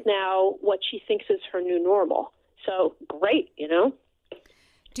this is now what she thinks is her new normal. So great,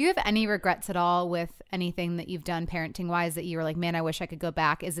 Do you have any regrets at all with anything that you've done parenting-wise that you were like, man, I wish I could go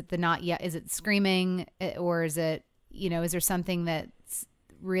back? Is it the not yet? Is it screaming, or is it, is there something that's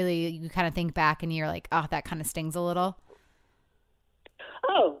really you kind of think back and you're like, oh, that kind of stings a little?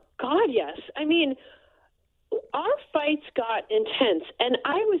 Oh, God, yes. I mean, our fights got intense, and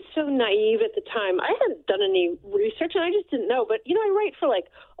I was so naive at the time. I hadn't done any research, and I just didn't know. But, I write for, like,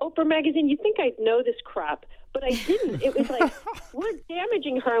 Oprah Magazine. You'd think I'd know this crap, but I didn't. It was like, we're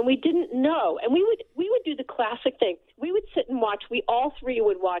damaging her, and we didn't know. And we would do the classic thing. We would sit and watch. We all three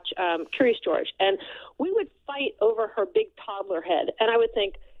would watch Curious George, and we would fight over her big toddler head. And I would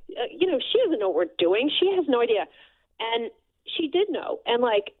think, she doesn't know what we're doing. She has no idea. And she did know. And,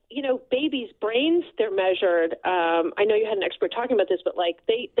 like, babies' brains, they're measured. I know you had an expert talking about this, but, like,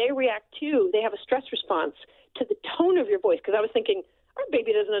 they react to, they have a stress response to the tone of your voice. Because I was thinking, our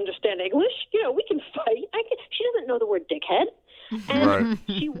baby doesn't understand English. We can fight. She doesn't know the word dickhead. And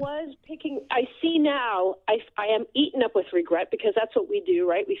she was picking, I see now, I am eaten up with regret because that's what we do,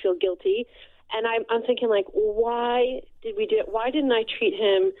 right? We feel guilty. And I'm thinking, like, why did we do it? Why didn't I treat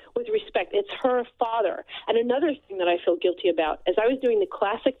him with respect? It's her father. And another thing that I feel guilty about is I was doing the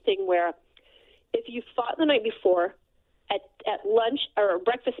classic thing where if you fought the night before, at lunch or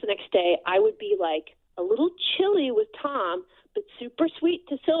breakfast the next day, I would be, like, a little chilly with Tom, but super sweet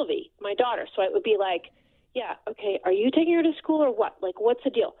to Sylvie, my daughter. So I would be like, yeah, okay, are you taking her to school or what? Like, what's the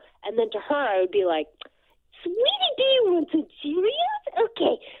deal? And then to her, I would be like, sweetie, do you want some Cheerios?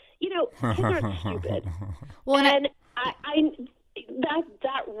 Okay. Kids aren't stupid. Well, and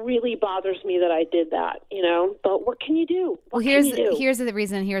that really bothers me that I did that, but what can you do? Here's the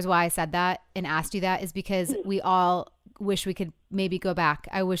reason. Here's why I said that and asked you that is because we all wish we could maybe go back.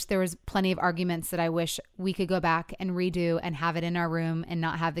 I wish there was plenty of arguments that I wish we could go back and redo and have it in our room and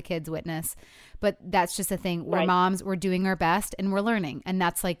not have the kids witness. But that's just a thing. We're moms, we're doing our best and we're learning. And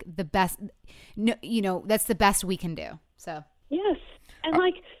that's like the best, that's the best we can do. So. Yes. And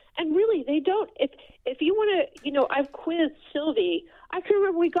and really, they don't. If you want to, I've quizzed Sylvie. I can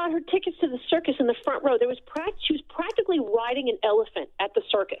remember we got her tickets to the circus in the front row. She was practically riding an elephant at the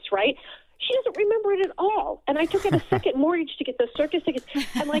circus, right? She doesn't remember it at all. And I took out a second mortgage to get those circus tickets.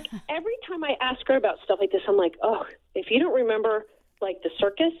 And like every time I ask her about stuff like this, I'm like, oh, if you don't remember like the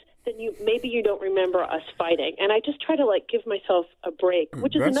circus, then maybe you don't remember us fighting. And I just try to like give myself a break,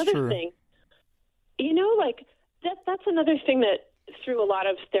 which is another thing. That's another thing that through a lot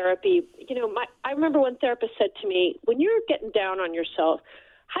of therapy, I remember one therapist said to me, when you're getting down on yourself,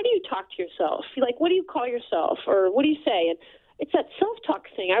 how do you talk to yourself? Like, what do you call yourself? Or what do you say? And it's that self-talk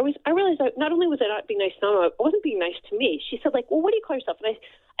thing. I realized that not only was I not being nice to Mama, I wasn't being nice to me. She said, like, well, what do you call yourself?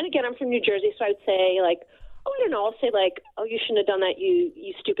 And again, I'm from New Jersey, so I would say, like, oh, I don't know. I'll say, like, oh, you shouldn't have done that, you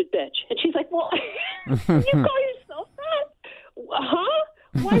stupid bitch. And she's like, well, you call yourself that? Huh?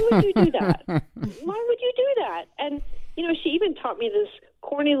 Why would you do that? Why would you do that? And, she even taught me this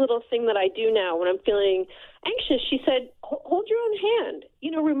corny little thing that I do now when I'm feeling anxious. She said, hold your own hand.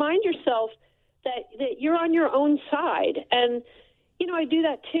 Remind yourself that you're on your own side. And, I do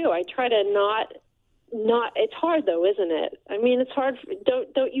that too. I try to not, it's hard though, isn't it? I mean, it's hard.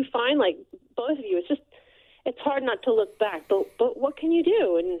 Don't you find, like, both of you, it's hard not to look back, but what can you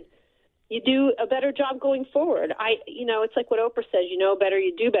do? And you do a better job going forward. It's like what Oprah says, you know better,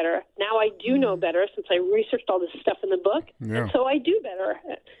 you do better. Now I do know better since I researched all this stuff in the book. Yeah. And so I do better.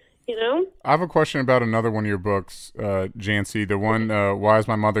 you know? I have a question about another one of your books, Jancy. The one, Why is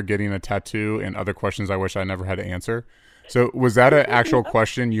my mother getting a tattoo, and other questions I wish I never had to answer. So was that an actual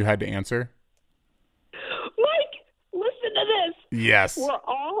question you had to answer? Mike, listen to this. Yes. We're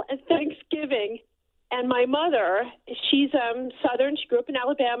all at Thanksgiving, and my mother, she's Southern. She grew up in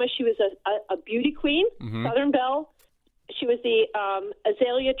Alabama. She was a beauty queen, Southern Belle. She was the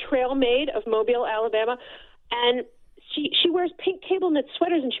Azalea Trail Maid of Mobile, Alabama. And she wears pink cable knit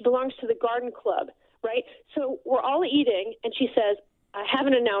sweaters, and she belongs to the garden club, right? So we're all eating, and she says, I have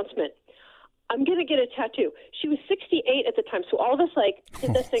an announcement. I'm going to get a tattoo. She was 68 at the time, so all of us, like,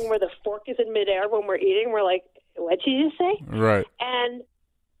 did this thing where the fork is in midair when we're eating. We're like, what'd she just say? Right. And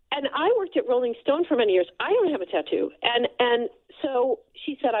I worked at Rolling Stone for many years. I don't have a tattoo. And so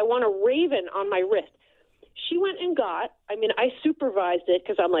she said, I want a raven on my wrist. She went and I supervised it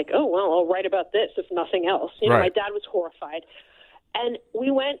because I'm like, oh, well, I'll write about this if nothing else. You know, Right. my dad was horrified. And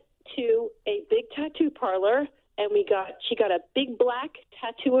we went to a big tattoo parlor, and she got a big black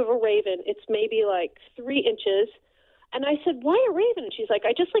tattoo of a raven. It's maybe like 3 inches. And I said, why a raven? And she's like,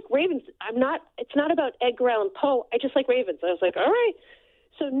 I just like ravens. It's not about Edgar Allan Poe. I just like ravens. I was like, all right.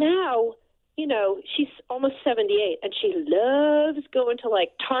 So now, you know, she's almost 78, and she loves going to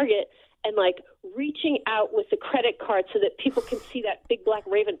like Target and like reaching out with the credit card so that people can see that big black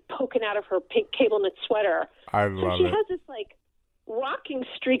raven poking out of her pink cable knit sweater. I So love she it. has this like rocking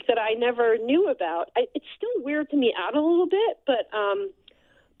streak that I never knew about. It's still weird to me out a little bit, but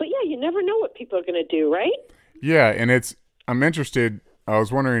yeah, you never know what people are going to do, right? Yeah, and I'm interested. I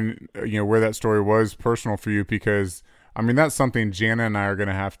was wondering, where that story was personal for you, because I mean that's something Jana and I are going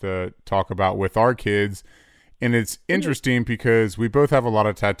to have to talk about with our kids. And it's interesting because we both have a lot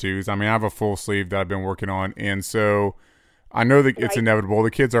of tattoos. I mean, I have a full sleeve that I've been working on, and so I know that it's inevitable. The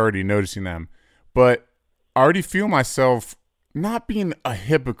kids are already noticing them, but I already feel myself not being a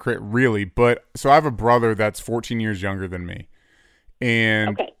hypocrite, really. But so I have a brother that's 14 years younger than me,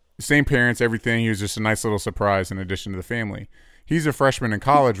 and same parents, everything. He was just a nice little surprise in addition to the family. He's a freshman in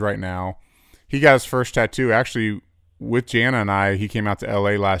college right now. He got his first tattoo actually with Jana and I. He came out to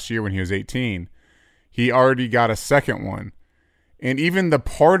LA last year when he was 18. He already got a second one. And even the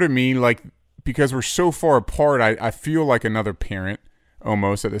part of me, like, because we're so far apart, I feel like another parent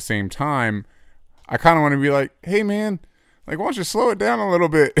almost at the same time. I kind of want to be like, hey, man, like, why don't you slow it down a little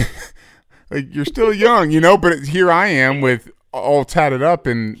bit? Like, you're still young, but here I am with all tatted up.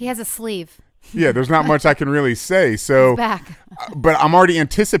 And He has a sleeve. yeah, there's not much I can really say. So, He's back. But I'm already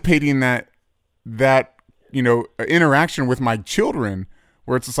anticipating that interaction with my children,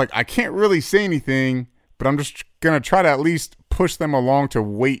 where it's just like, I can't really say anything, but I'm just going to try to at least push them along to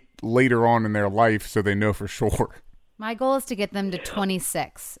wait later on in their life so they know for sure. My goal is to get them to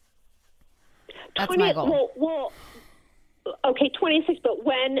 26. That's my goal. Well, okay, 26, but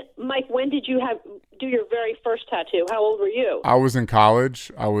when did you do your very first tattoo? How old were you? I was in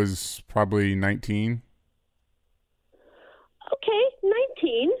college. I was probably 19. Okay,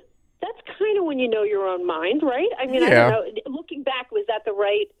 19. That's kind of when you know your own mind, right? I mean, Yeah. I don't know. Looking back, was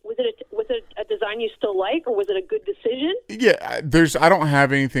it a design you still like, or was it a good decision? Yeah, I don't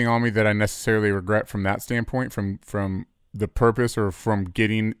have anything on me that I necessarily regret from that standpoint, from the purpose or from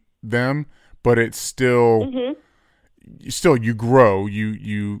getting them, but it's still you grow,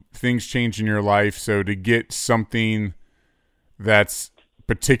 you things change in your life, so to get something that's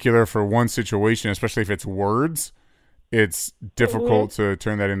particular for one situation, especially if it's words, it's difficult to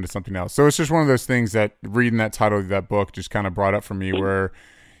turn that into something else. So it's just one of those things that reading that title of that book just kind of brought up for me, where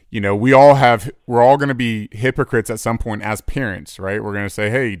we're all going to be hypocrites at some point as parents, right? We're going to say,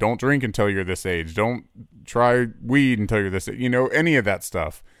 hey, don't drink until you're this age, don't try weed until you're this age, any of that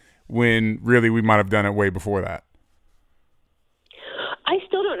stuff, when really we might have done it way before that. I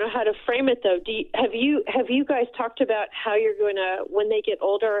still don't know how to frame it, though. Have you guys talked about how you're going to, when they get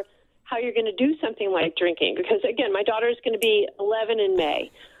older, how you're going to do something like drinking? Because again, my daughter is going to be 11 in May,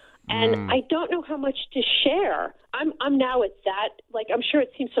 and I don't know how much to share. I'm now at that, like, I'm sure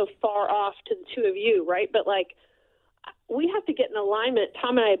it seems so far off to the two of you, right? But like, we have to get in alignment,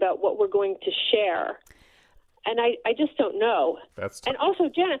 Tom and I, about what we're going to share. And I just don't know. And also,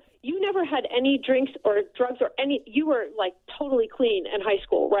 Jenna, you never had any drinks or drugs or you were like totally clean in high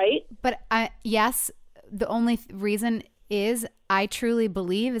school, right? But yes, the only reason is I truly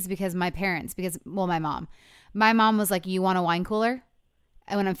believe is because my mom. My mom was like, you want a wine cooler?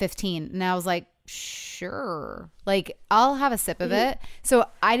 And when I'm 15, and I was like, sure. Like, I'll have a sip of it. So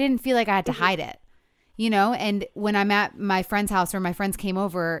I didn't feel like I had to hide it. and when I'm at my friend's house or my friends came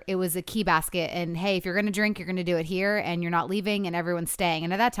over, it was a key basket. And hey, if you're going to drink, you're going to do it here and you're not leaving and everyone's staying.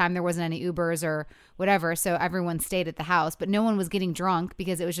 And at that time, there wasn't any Ubers or whatever. So everyone stayed at the house, but no one was getting drunk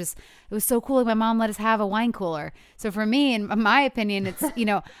because it was so cool. My mom let us have a wine cooler. So for me, in my opinion, it's,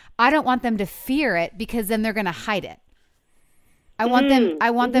 I don't want them to fear it because then they're going to hide it. I want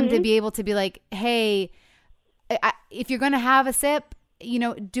them to be able to be like, hey, if you're going to have a sip,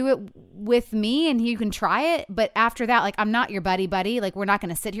 do it with me and you can try it. But after that, like, I'm not your buddy. Like, we're not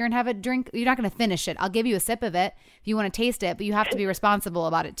going to sit here and have a drink. You're not going to finish it. I'll give you a sip of it if you want to taste it, but you have to be responsible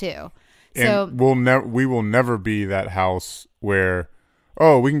about it too. So we will never be that house where,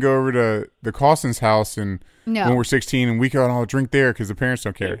 we can go over to the Caustin's house and when we're 16 and we can all drink there because the parents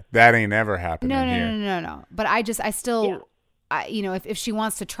don't care. That ain't ever happening here. No. But if she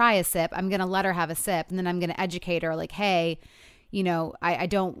wants to try a sip, I'm going to let her have a sip and then I'm going to educate her like, hey, I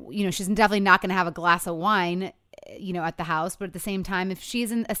don't, she's definitely not going to have a glass of wine, at the house. But at the same time, if she's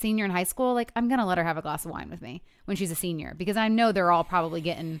a senior in high school, like, I'm going to let her have a glass of wine with me when she's a senior because I know they're all probably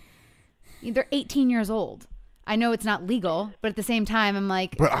they're 18 years old. I know it's not legal, but at the same time, I'm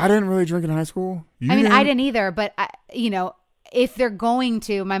like. But I didn't really drink in high school. I didn't either. But, if they're going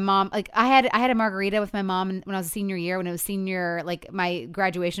to, my mom, like, I had a margarita with my mom when I was a senior year, when it was senior, like, my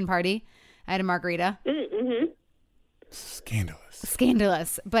graduation party. I had a margarita. Mm-hmm.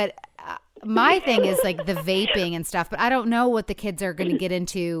 Scandalous. But my thing is like the vaping and stuff, but I don't know what the kids are going to get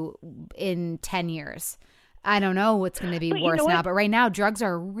into in 10 years. I don't know what's going to be worse now. But right now, drugs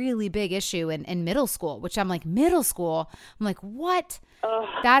are a really big issue in middle school, which I'm like, middle school? I'm like, what?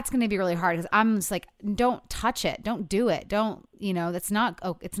 That's going to be really hard because I'm just like, don't touch it. Don't do it. Don't, it's not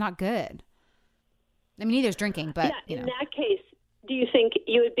good. I mean, neither is drinking, but, in that case, do you think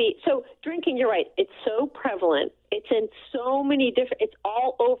you would be, so drinking, you're right, it's so prevalent. It's in so many different, it's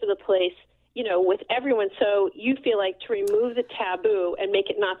all over the place, with everyone. So you feel like to remove the taboo and make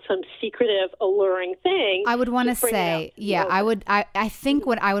it not some secretive, alluring thing. I would want to say, I think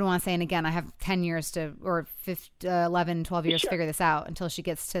what I would want to say, and again, I have 10 years or 11, 12 years to figure this out until she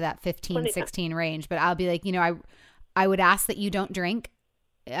gets to that 15, 16 range. But I'll be like, I would ask that you don't drink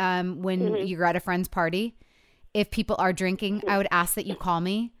when you're at a friend's party. If people are drinking, I would ask that you call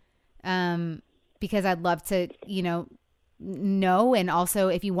me because I'd love to, know. And also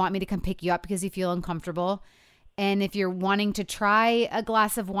if you want me to come pick you up because you feel uncomfortable. And if you're wanting to try a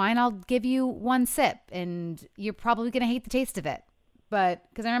glass of wine, I'll give you one sip and you're probably going to hate the taste of it. But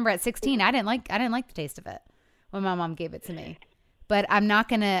because I remember at 16, I didn't like the taste of it when my mom gave it to me. But I'm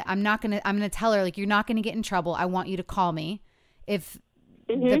going to tell her, like, you're not going to get in trouble. I want you to call me if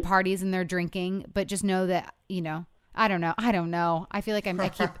the parties and they're drinking, but just know that, I don't know. I feel like I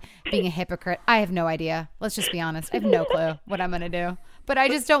keep being a hypocrite. I have no idea. Let's just be honest. I have no clue what I'm going to do, but I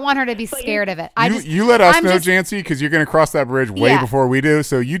just don't want her to be scared of it. You let us know, Jancy, because you're going to cross that bridge way before we do.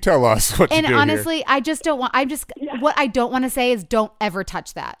 So you tell us what to do. And honestly, I just don't want, what I don't want to say is don't ever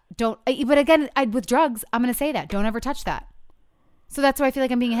touch that. But again, with drugs, I'm going to say that. Don't ever touch that. So that's why I feel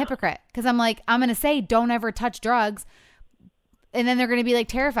like I'm being a hypocrite because I'm like, I'm going to say don't ever touch drugs. And then they're going to be like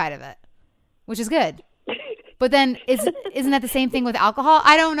terrified of it, which is good. But then isn't that the same thing with alcohol?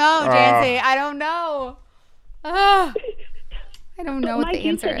 I don't know, Jancy. I don't know. I don't know what the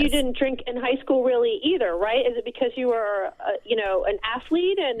answer is. You didn't drink in high school really either, right? Is it because you were, an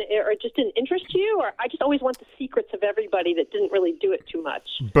athlete or just didn't interest you? Or I just always want the secrets of everybody that didn't really do it too much.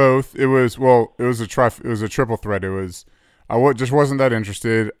 Both. It was a triple threat. I just wasn't that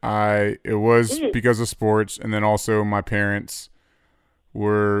interested. It was because of sports, and then also my parents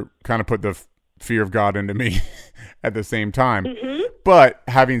were kind of put the fear of God into me at the same time. But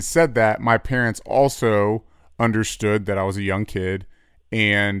having said that, my parents also understood that I was a young kid,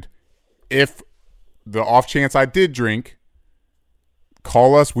 and if the off chance I did drink,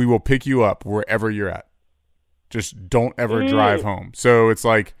 call us, we will pick you up wherever you're at. Just don't ever drive home. So it's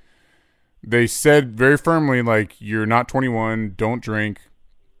like they said very firmly, like, you're not 21, don't drink,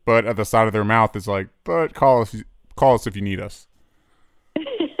 but at the side of their mouth is like, but call us if you need us.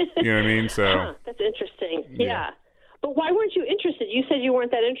 You know what I mean? So that's interesting. Yeah. But why weren't you interested? You said you weren't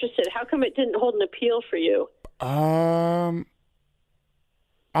that interested. How come it didn't hold an appeal for you? I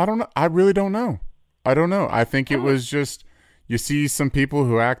don't know. I really don't know. I don't know. I think it was just, you see some people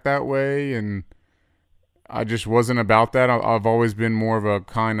who act that way, and I just wasn't about that. I've always been more of a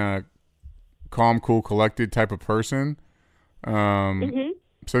kind of calm, cool, collected type of person.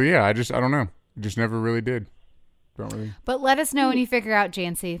 So yeah, I don't know. Just never really did. Don't really. But let us know when you figure out,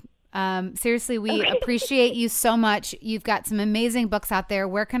 Jancy. Seriously, we appreciate you so much. You've got some amazing books out there.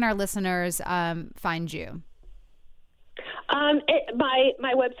 Where can our listeners find you?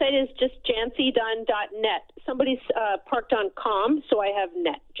 My website is just jancydunn.net. Somebody's parked on com, so I have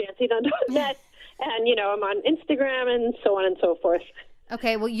net, jancydunn.net, and, I'm on Instagram and so on and so forth.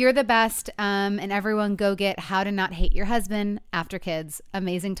 Okay, well, you're the best, and everyone go get How to Not Hate Your Husband After Kids.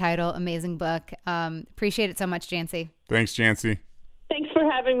 Amazing title, amazing book. Appreciate it so much, Jancy. Thanks, Jancy. Thanks for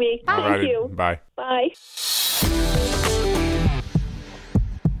having me. Bye. Thank you. Bye. Bye.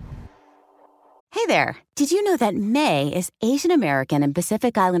 Hey there. Did you know that May is Asian American and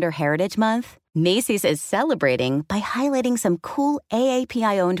Pacific Islander Heritage Month? Macy's is celebrating by highlighting some cool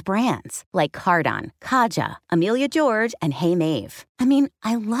AAPI-owned brands like Cardon, Kaja, Amelia George, and Hey Mave. I mean,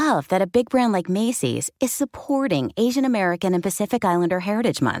 I love that a big brand like Macy's is supporting Asian American and Pacific Islander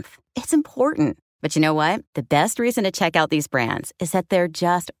Heritage Month. It's important. But you know what? The best reason to check out these brands is that they're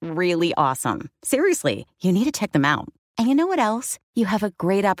just really awesome. Seriously, you need to check them out. And you know what else? You have a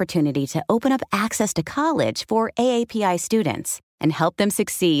great opportunity to open up access to college for AAPI students and help them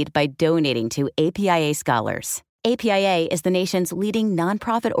succeed by donating to APIA Scholars. APIA is the nation's leading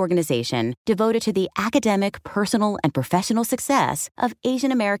nonprofit organization devoted to the academic, personal, and professional success of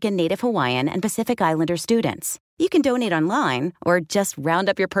Asian American, Native Hawaiian, and Pacific Islander students. You can donate online or just round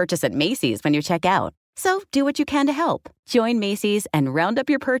up your purchase at Macy's when you check out. So do what you can to help. Join Macy's and round up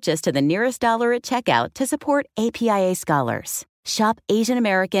your purchase to the nearest dollar at checkout to support APIA Scholars. Shop Asian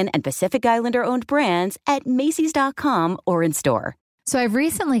American and Pacific Islander-owned brands at Macy's.com or in store. So I've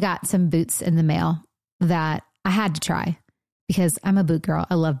recently got some boots in the mail that I had to try because I'm a boot girl.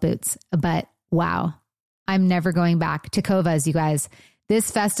 I love boots. But wow, I'm never going back. Tecovas, you guys.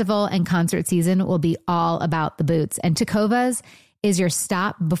 This festival and concert season will be all about the boots. And Tecovas is your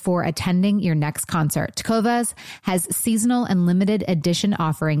stop before attending your next concert. Tecovas has seasonal and limited edition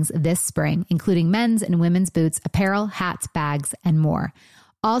offerings this spring, including men's and women's boots, apparel, hats, bags, and more.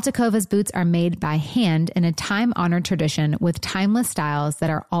 All Tecovas boots are made by hand in a time-honored tradition with timeless styles that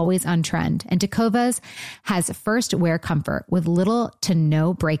are always on trend. And Tecovas has first wear comfort with little to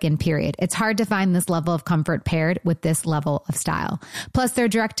no break-in period. It's hard to find this level of comfort paired with this level of style. Plus, their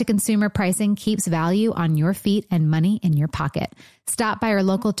direct-to-consumer pricing keeps value on your feet and money in your pocket. Stop by your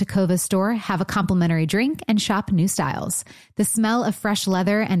local Tecovas store, have a complimentary drink, and shop new styles. The smell of fresh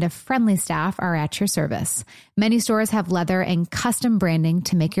leather and a friendly staff are at your service. Many stores have leather and custom branding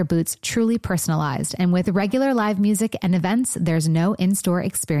to make your boots truly personalized. And with regular live music and events, there's no in-store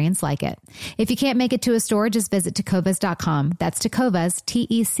experience like it. If you can't make it to a store, just visit Tecovas.com. That's Tecovas,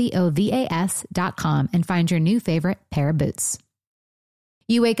 Tecovas.com, and find your new favorite pair of boots.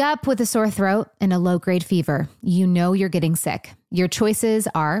 You wake up with a sore throat and a low-grade fever. You know you're getting sick. Your choices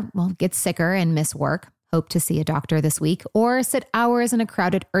are, get sicker and miss work, hope to see a doctor this week, or sit hours in a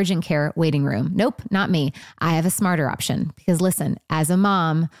crowded urgent care waiting room. Nope, not me. I have a smarter option because listen, as a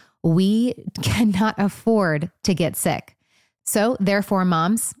mom, we cannot afford to get sick. So therefore,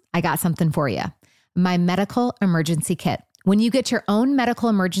 moms, I got something for you. My medical emergency kit. When you get your own medical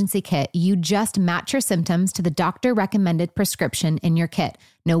emergency kit, you just match your symptoms to the doctor-recommended prescription in your kit.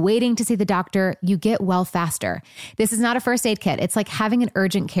 No waiting to see the doctor. You get well faster. This is not a first aid kit. It's like having an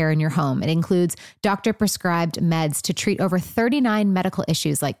urgent care in your home. It includes doctor-prescribed meds to treat over 39 medical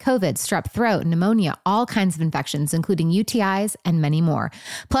issues like COVID, strep throat, pneumonia, all kinds of infections, including UTIs and many more.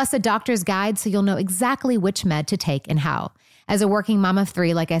 Plus a doctor's guide so you'll know exactly which med to take and how. As a working mom of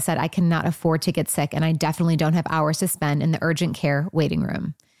 3, like I said, I cannot afford to get sick, and I definitely don't have hours to spend in the urgent care waiting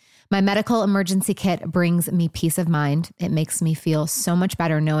room. My medical emergency kit brings me peace of mind. It makes me feel so much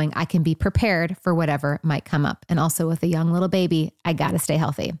better knowing I can be prepared for whatever might come up. And also with a young little baby, I got to stay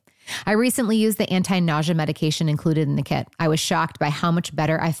healthy. I recently used the anti-nausea medication included in the kit. I was shocked by how much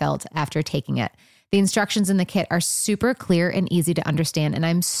better I felt after taking it. The instructions in the kit are super clear and easy to understand, and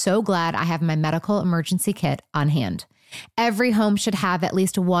I'm so glad I have my medical emergency kit on hand. Every home should have at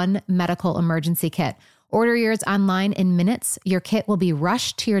least one medical emergency kit. Order yours online in minutes. Your kit will be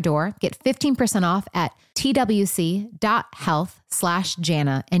rushed to your door. Get 15% off at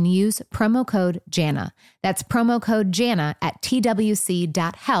twc.health/Jana and use promo code Jana. That's promo code Jana at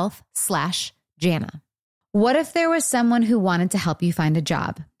twc.health/Jana. What if there was someone who wanted to help you find a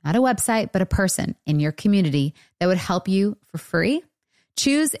job? Not a website, but a person in your community that would help you for free?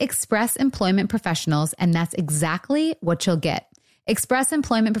 Choose Express Employment Professionals, and that's exactly what you'll get. Express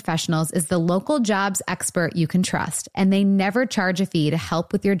Employment Professionals is the local jobs expert you can trust, and they never charge a fee to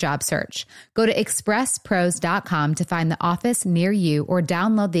help with your job search. Go to expresspros.com to find the office near you or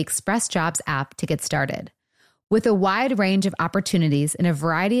download the Express Jobs app to get started. With a wide range of opportunities in a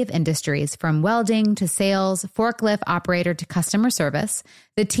variety of industries, from welding to sales, forklift operator to customer service,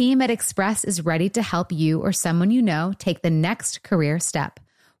 the team at Express is ready to help you or someone you know take the next career step.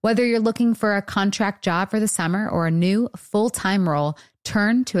 Whether you're looking for a contract job for the summer or a new full-time role,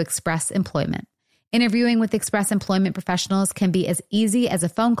 turn to Express Employment. Interviewing with Express Employment professionals can be as easy as a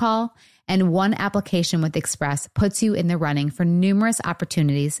phone call, and one application with Express puts you in the running for numerous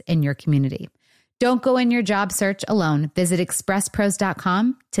opportunities in your community. Don't go in your job search alone. Visit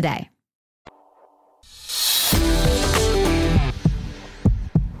expresspros.com today.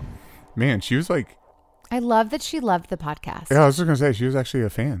 Man, she was like, I love that she loved the podcast. yeah, I was just going to say, she was actually a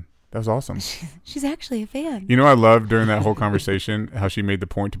fan. That was awesome. She's actually a fan. You know, I loved during that whole conversation how she made the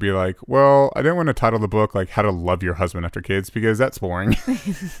point to be like, well, I didn't want to title the book like How to Love Your Husband After Kids because that's boring.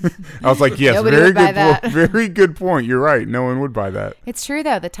 I was like, yes, Nobody very would buy good that. very good point. You're right. No one would buy that. It's true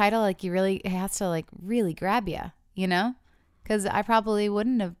though. The title, like, it has to like really grab you, you know? Because I probably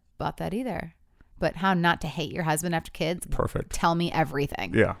wouldn't have bought that either. But How Not to Hate Your Husband After Kids. Perfect. Tell me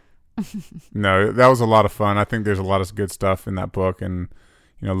everything. Yeah. No, that was a lot of fun. I think there's a lot of good stuff in that book, and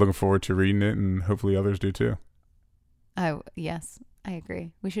looking forward to reading it, and hopefully others do too. Oh, yes, I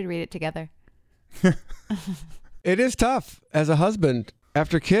agree. We should read it together. It is tough as a husband.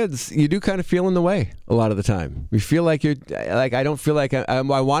 After kids, you do kind of feel in the way a lot of the time. You feel like you're like, I don't feel like I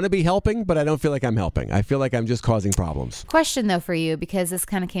want to be helping, but I don't feel like I'm helping. I feel like I'm just causing problems. Question though for you, because this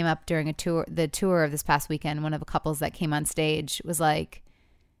kind of came up during the tour of this past weekend. One of the couples that came on stage was like,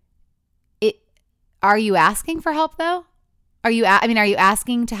 are you asking for help though? Are you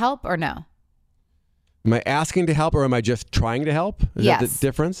asking to help or no? Am I asking to help or am I just trying to help? Is that the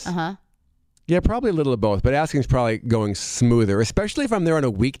difference? Uh-huh. Yeah, probably a little of both, but asking is probably going smoother, especially if I'm there on a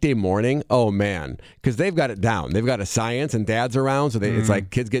weekday morning. Oh, man, because they've got it down. They've got a science and dad's around, so it's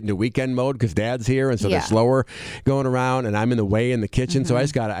like kids get into weekend mode because dad's here, and so they're slower going around, and I'm in the way in the kitchen, so I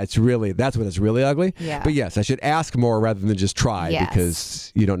just got to, that's when it's really ugly. Yeah. But yes, I should ask more rather than just try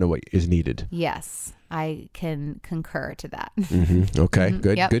because you don't know what is needed. Yes, I can concur to that. Mm-hmm. Okay,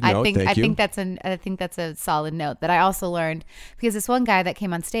 good, Yep. good note. Thank you. I think that's a solid note that I also learned because this one guy that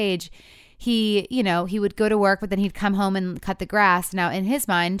came on stage, he would go to work, but then he'd come home and cut the grass. Now, in his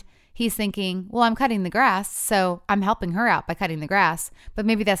mind, he's thinking, well, I'm cutting the grass, so I'm helping her out by cutting the grass. But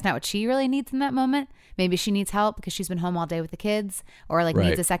maybe that's not what she really needs in that moment. Maybe she needs help because she's been home all day with the kids or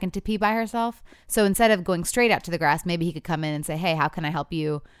needs a second to pee by herself. So instead of going straight out to the grass, maybe he could come in and say, hey, how can I help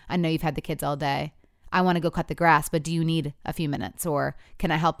you? I know you've had the kids all day. I want to go cut the grass, but do you need a few minutes or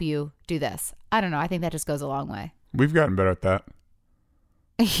can I help you do this? I don't know. I think that just goes a long way. We've gotten better at that.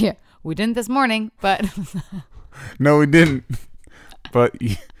 Yeah, we didn't this morning, but no, we didn't. But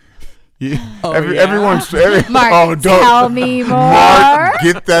everyone's Mark, tell me more. Mark,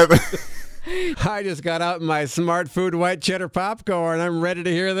 get that. I just got out my Smart Food white cheddar popcorn. I'm ready to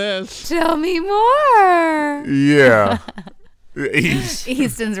hear this. Tell me more. Yeah.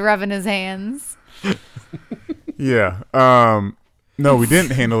 Easton's rubbing his hands. Yeah. No, we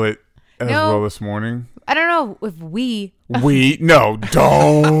didn't handle it as well this morning. I don't know if we don't.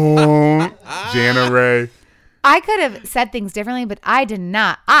 Jana Ray. I could have said things differently, but I did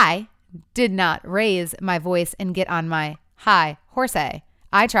not raise my voice and get on my high horse.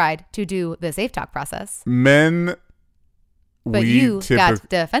 I tried to do the safe talk process. Men, but you got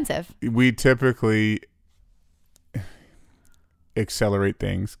defensive. We typically can accelerate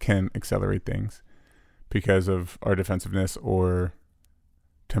things because of our defensiveness or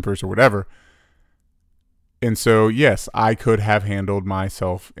tempers or whatever. And so, yes, I could have handled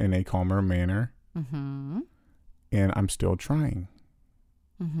myself in a calmer manner. Mm-hmm. And I'm still trying.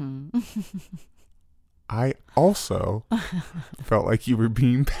 Mm-hmm. I also felt like you were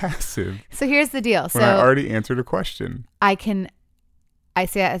being passive. So here's the deal. When I already answered a question. I say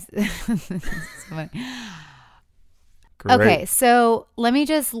Great. Okay, so let me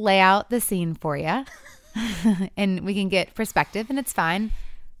just lay out the scene for you. And we can get perspective, and it's fine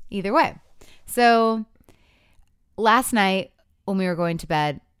either way. So last night when we were going to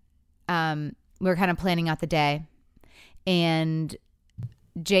bed, we were kind of planning out the day, and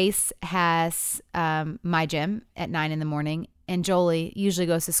Jace has my gym at 9 a.m, and Jolie usually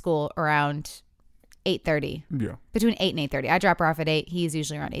goes to school around 8:30. Yeah, between 8 and 8:30. I drop her off at 8. He's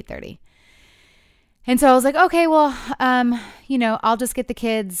usually around 8:30. And so I was like, okay, well, I'll just get the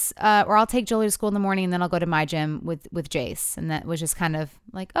kids, or I'll take Jolie to school in the morning, and then I'll go to my gym with Jace. And that was just kind of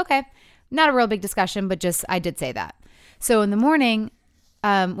like, okay, not a real big discussion, but just I did say that. So in the morning,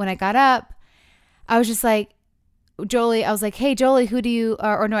 when I got up, I was just like, Jolie, I was like, hey, Jolie, who do you,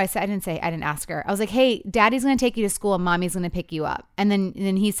 or no, I didn't ask her. I was like, hey, Daddy's going to take you to school and Mommy's going to pick you up. And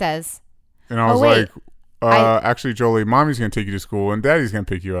then he says, and I was like, actually, Jolie, Mommy's going to take you to school and Daddy's going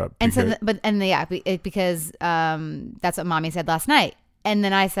to pick you up. And because that's what Mommy said last night. And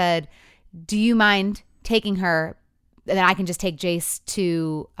then I said, do you mind taking her then I can just take Jace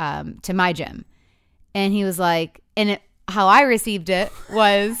to my gym. And he was like, how I received it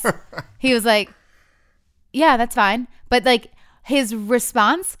was, he was like, yeah, that's fine. But like his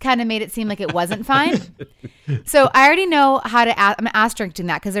response kind of made it seem like it wasn't fine. So I already know how to, I'm asterisking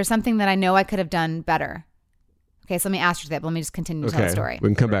that because there's something that I know I could have done better. Okay, so let me asterisk that, but let me just continue to tell the story. We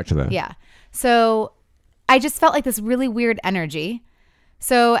can come back to that. Yeah. So I just felt like this really weird energy.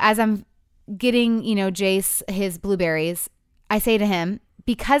 So as I'm getting, Jace his blueberries, I say to him,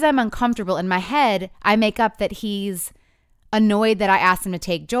 because I'm uncomfortable in my head, I make up that he's annoyed that I asked him to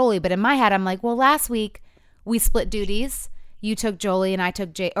take Jolie. But in my head, I'm like, well, last week we split duties. You took Jolie and I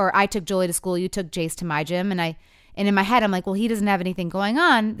took Jolie to school. You took Jace to my gym. And in my head, I'm like, well, he doesn't have anything going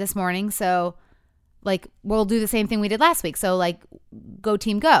on this morning. So like, we'll do the same thing we did last week. So like, go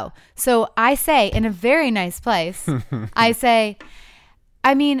team, go. So I say in a very nice place, I say,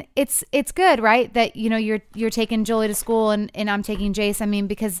 I mean, it's good, right? That, you're taking Jolie to school and I'm taking Jace. I mean,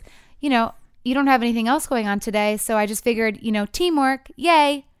 because, you don't have anything else going on today. So I just figured, teamwork,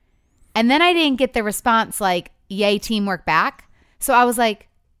 yay. And then I didn't get the response like, yay, teamwork back. So I was like,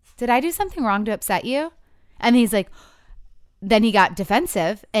 did I do something wrong to upset you? And he's like, then he got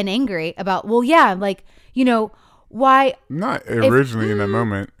defensive and angry about, well, yeah, like, why? Not originally in that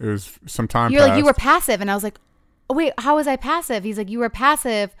moment. It was some time You're passed. like, you were passive. And I was like, oh, wait, how was I passive? He's like, you were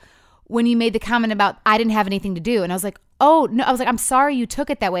passive when you made the comment about I didn't have anything to do. And I was like, oh, no. I was like, I'm sorry you took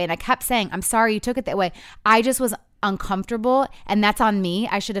it that way. And I kept saying, I'm sorry you took it that way. I just was uncomfortable. And that's on me.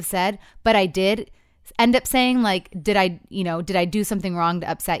 I should have said, but I did end up saying like, did I do something wrong to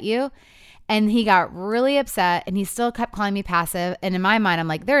upset you? And he got really upset and he still kept calling me passive. And in my mind, I'm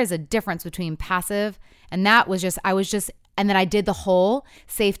like, there is a difference between passive and that was just, and then I did the whole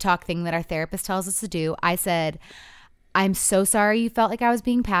safe talk thing that our therapist tells us to do. I said, I'm so sorry you felt like I was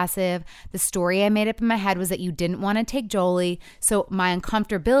being passive. The story I made up in my head was that you didn't want to take Jolie. So my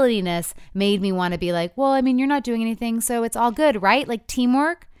uncomfortability-ness made me want to be like, well, I mean, you're not doing anything, so it's all good, right? Like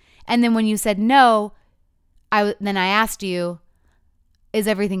teamwork. And then when you said no, then I asked you, is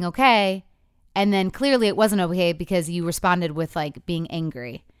everything okay? And then clearly it wasn't okay because you responded with like being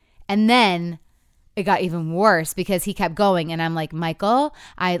angry. And then it got even worse because he kept going. And I'm like, Michael,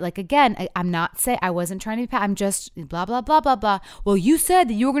 I'm not saying, I wasn't trying to be, I'm just blah, blah, blah, blah, blah. Well, you said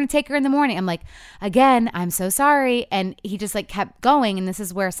that you were going to take her in the morning. I'm like, again, I'm so sorry. And he just like kept going. And this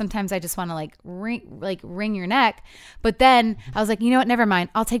is where sometimes I just want to like wring your neck. But then I was like, you know what? Never mind.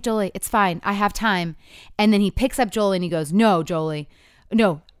 I'll take Jolie. It's fine. I have time. And then he picks up Jolie and he goes, no, Jolie,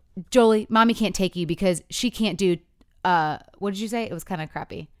 mommy can't take you because she can't do, what did you say? It was kind of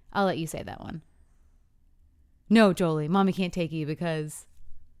crappy. I'll let you say that one. No, Jolie, mommy can't take you because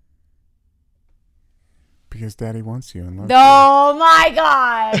daddy wants you and loves you. Oh my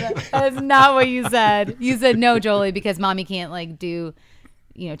God. That's not what you said. You said no, Jolie, because mommy can't like do,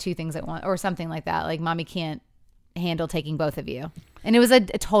 two things at once or something like that. Like mommy can't handle taking both of you. And it was a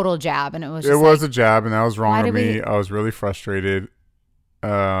total jab. And it was a jab and that was wrong of me. I was really frustrated.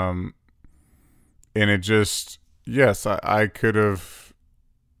 And it just, yes, I could have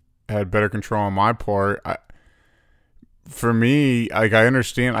had better control on my part. For me, like I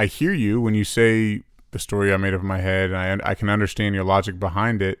understand, I hear you when you say the story I made up in my head, and I can understand your logic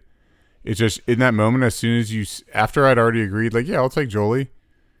behind it. It's just in that moment, as soon as after I'd already agreed, like, yeah, I'll take Jolie.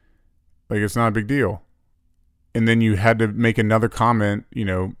 Like, it's not a big deal. And then you had to make another comment,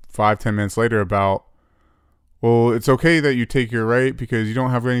 5-10 minutes later about, well, it's okay that you take your right because you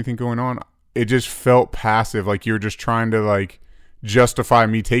don't have anything going on. It just felt passive, like you were just trying to like justify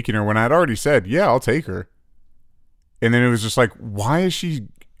me taking her when I'd already said, yeah, I'll take her. And then it was just like, why is she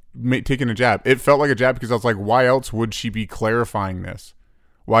taking a jab? It felt like a jab because I was like, why else would she be clarifying this?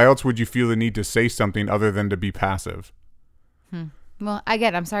 Why else would you feel the need to say something other than to be passive? Well,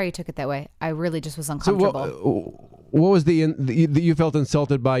 again, I'm sorry you took it that way. I really just was uncomfortable. So what was you felt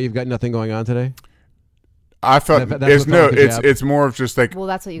insulted by? You've got nothing going on today? I felt it's more of just like. Well,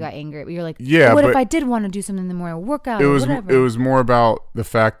 that's what you got angry at. You're like, yeah. What if I did want to do something in the morning, workout, it or was whatever? It was more about the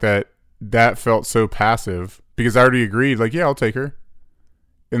fact that felt so passive because I already agreed. Like, yeah, I'll take her.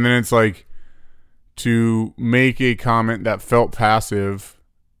 And then it's like to make a comment that felt passive,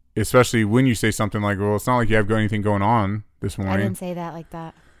 especially when you say something like, "Well, it's not like you have anything going on this morning." I didn't say that like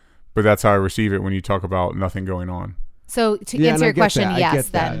that. But that's how I receive it when you talk about nothing going on. So to answer your question, yes,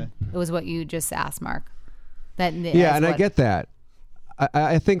 that. then it was what you just asked, Mark. I get that.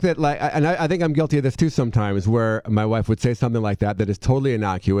 I think that I think I'm guilty of this too sometimes, where my wife would say something like that is totally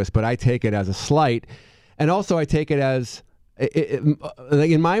innocuous, but I take it as a slight, and also I take it as,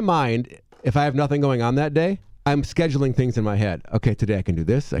 in my mind, if I have nothing going on that day, I'm scheduling things in my head. Okay, today I can do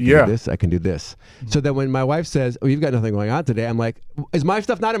this, I can Yeah. do this, I can do this. So that when my wife says, oh, you've got nothing going on today, I'm like, is my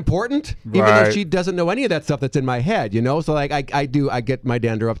stuff not important? Even though Right. she doesn't know any of that stuff that's in my head, you know? So like I get my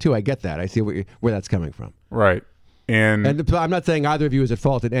dander up too. I get that. I see where that's coming from. Right. And I'm not saying either of you is at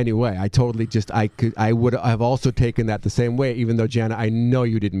fault in any way. I totally just, I would have also taken that the same way, even though, Jana, I know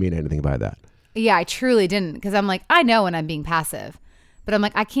you didn't mean anything by that. Yeah, I truly didn't, because I'm like, I know when I'm being passive, but I'm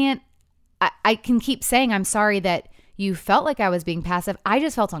like, I can keep saying I'm sorry that you felt like I was being passive. I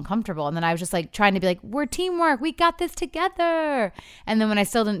just felt uncomfortable. And then I was just like trying to be like, we're teamwork. We got this together. And then when I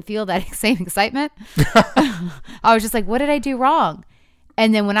still didn't feel that same excitement, I was just like, what did I do wrong?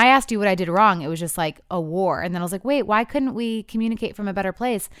 And then when I asked you what I did wrong, it was just like a war. And then I was like, wait, why couldn't we communicate from a better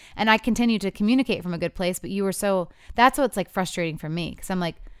place? And I continued to communicate from a good place, but you were so, that's what's like frustrating for me. Cause I'm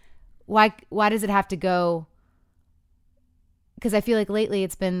like, why does it have to go? Because I feel like lately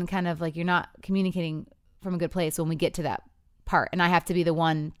it's been kind of like you're not communicating from a good place when we get to that part. And I have to be the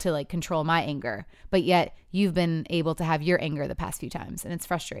one to like control my anger. But yet you've been able to have your anger the past few times. And it's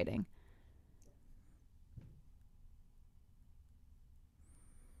frustrating.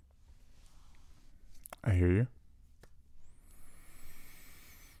 I hear you.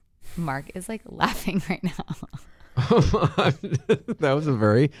 Mark is like laughing right now. That was a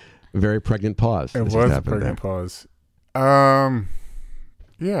very, very pregnant pause. It that was just a happened pregnant there. pause.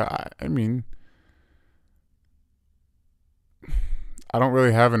 Yeah, I mean, I don't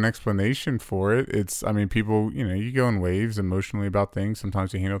really have an explanation for it. It's, I mean, people, you know, you go in waves emotionally about things.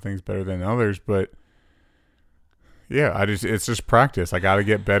 Sometimes you handle things better than others, but yeah, it's just practice. I got to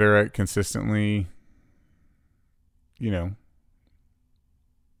get better at consistently, you know,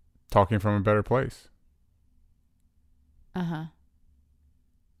 talking from a better place. Uh-huh.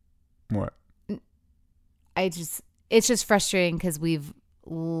 What? It's just frustrating because we've,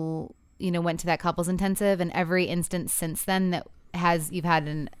 you know, went to that couples intensive, and every instance since then that you've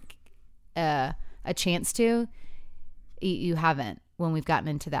had a chance to, you haven't, when we've gotten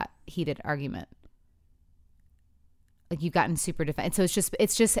into that heated argument. Like you've gotten super defensive.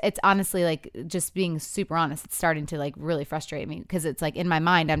 So it's honestly like, just being super honest, it's starting to like really frustrate me, because it's like in my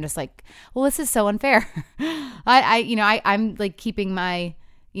mind, I'm just like, well, this is so unfair. I'm like keeping my,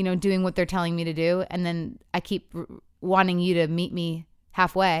 you know, doing what they're telling me to do. And then I keep wanting you to meet me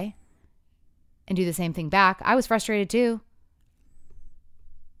halfway and do the same thing back. I was frustrated too,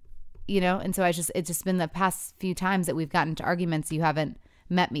 you know? And so it's just been the past few times that we've gotten into arguments, you haven't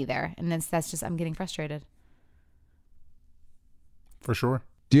met me there. And that's just, I'm getting frustrated. For sure.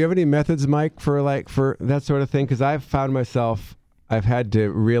 Do you have any methods, Mike, for that sort of thing? Because I've found myself, I've had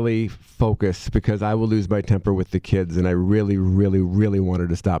to really focus, because I will lose my temper with the kids, and I really, really, really wanted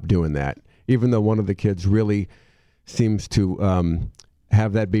to stop doing that. Even though one of the kids really seems to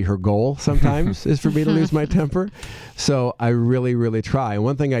have that be her goal sometimes, is for me to lose my temper. So I really, really try. And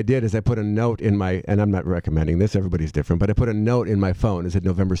one thing I did is I put a note in my, and I'm not recommending this, everybody's different, but I put a note in my phone. It said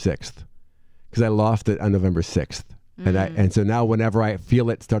November 6th, because I lost it on November 6th. And so now whenever I feel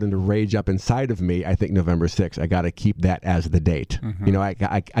it starting to rage up inside of me, I think November 6th. I got to keep that as the date. Mm-hmm. You know,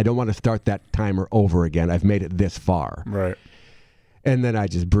 I don't want to start that timer over again. I've made it this far. Right. And then I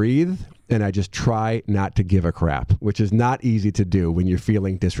just breathe, and I just try not to give a crap, which is not easy to do when you're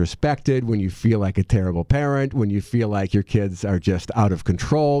feeling disrespected, when you feel like a terrible parent, when you feel like your kids are just out of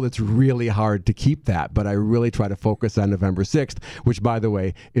control. It's really hard to keep that. But I really try to focus on November 6th, which, by the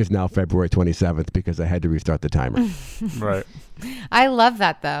way, is now February 27th, because I had to restart the timer. Right. I love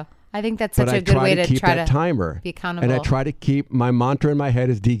that, though. I think that's such a good way to keep try that to timer. be accountable. And I try to keep, my mantra in my head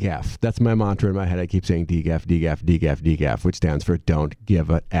is DGAF. That's my mantra in my head. I keep saying DGAF, DGAF, DGAF, DGAF, which stands for don't give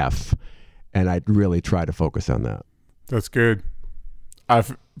a F. And I really try to focus on that. That's good.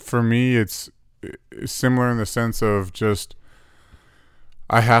 For me, it's similar in the sense of just,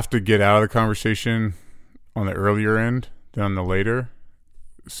 I have to get out of the conversation on the earlier end than on the later.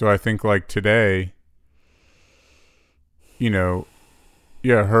 So I think like today, you know,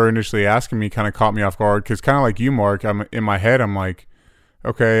 yeah, her initially asking me kind of caught me off guard, because kind of like you, Mark, I'm in my head, I'm like,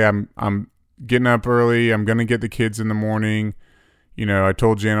 okay, I'm getting up early. I'm going to get the kids in the morning. You know, I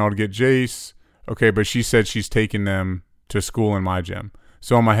told Jan to get Jace. Okay, but she said she's taking them to school in my gym.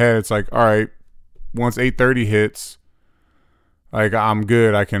 So in my head, it's like, all right, once 8:30 hits, like I'm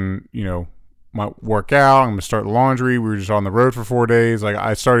good. I can, you know, work out. I'm going to start the laundry. We were just on the road for 4 days. Like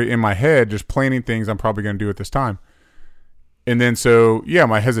I started in my head just planning things I'm probably going to do at this time. And then so, yeah,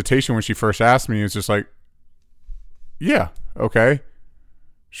 my hesitation when she first asked me is just like, yeah, okay,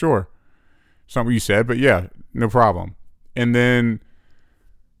 sure. It's not what you said, but yeah, no problem. And then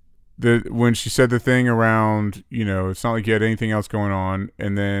when she said the thing around, it's not like you had anything else going on,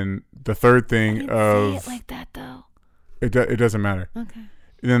 and then the third thing of say it like that though. It doesn't matter. Okay.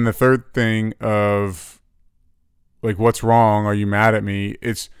 And then the third thing of like, what's wrong? Are you mad at me?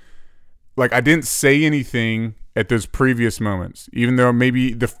 It's like I didn't say anything at those previous moments, even though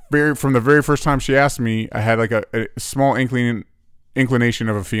maybe from the very first time she asked me, I had like a small inclination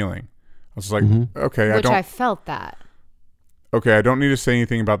of a feeling. I was like, okay, I felt that. Okay, I don't need to say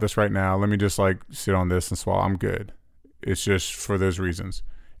anything about this right now. Let me just like sit on this and swallow. I'm good. It's just for those reasons.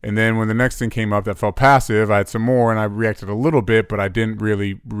 And then when the next thing came up that felt passive, I had some more and I reacted a little bit, but I didn't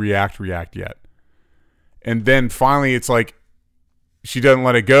really react yet. And then finally it's like she doesn't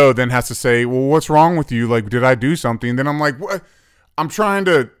let it go, then has to say, well, what's wrong with you? Like, did I do something? Then I'm like, what? I'm trying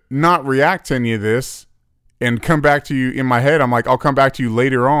to not react to any of this and come back to you in my head. I'm like, I'll come back to you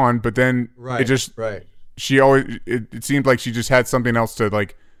later on. But then she always, it seemed like she just had something else to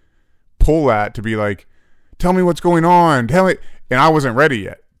like pull at, to be like, tell me what's going on. Tell me. And I wasn't ready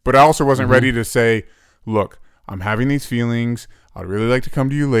yet, but I also wasn't ready to say, look, I'm having these feelings. I'd really like to come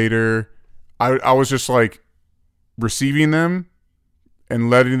to you later. I was just like receiving them and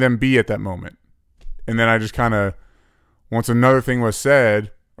letting them be at that moment. And then I just kind of, once another thing was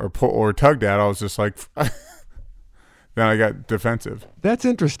said or tugged at, I was just like, then I got defensive. That's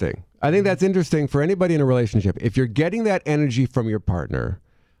interesting. I think that's interesting for anybody in a relationship. If you're getting that energy from your partner,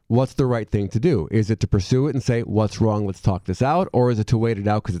 what's the right thing to do? Is it to pursue it and say, what's wrong? Let's talk this out. Or is it to wait it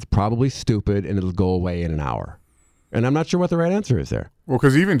out because it's probably stupid and it'll go away in an hour? And I'm not sure what the right answer is there. Well,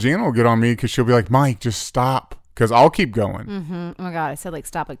 because even Jana will get on me because she'll be like, Mike, just stop. Because I'll keep going. Oh my God, I said like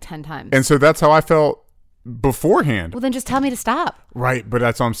stop like 10 times. And so that's how I felt beforehand. Well, then just tell me to stop. Right, but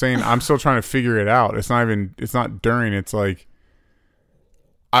that's what I'm saying. I'm still trying to figure it out. It's not during. It's like,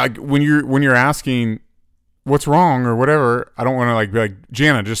 when you're asking what's wrong or whatever, I don't want to like be like,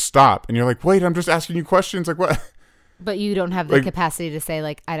 Jana, just stop. And you're like, wait, I'm just asking you questions. Like what? But you don't have the capacity to say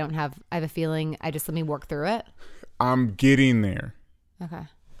like, I have a feeling. Let me work through it. I'm getting there. Okay.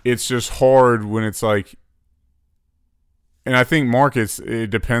 It's just hard when it's like, and I think, Mark, it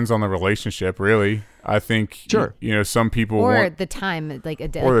depends on the relationship, really. I think, sure. Some people or the time, like a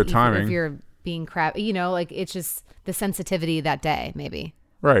day, or the timing. If you're being crap, like it's just the sensitivity that day, maybe.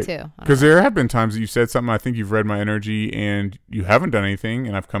 Right. Too. Because there have been times that you said something, I think you've read my energy and you haven't done anything,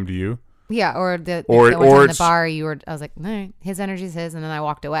 and I've come to you. Yeah, or in the bar, I was like, no, his energy's his, and then I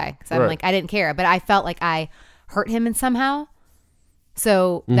walked away because I'm like, I didn't care, but I felt like I hurt him in somehow,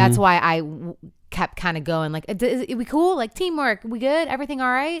 so that's why I kept kind of going like, is we cool? Like teamwork, we good? Everything all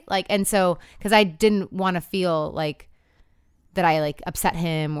right? Like, and so because I didn't want to feel like that I like upset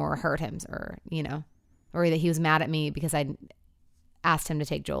him or hurt him or or that he was mad at me because I asked him to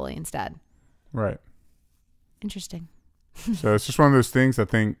take Jolie instead. Right. Interesting. So it's just one of those things I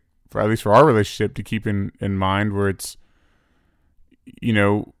think, at least for our relationship, to keep in mind, where it's,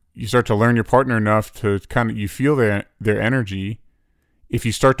 you start to learn your partner enough to kind of, you feel their energy. If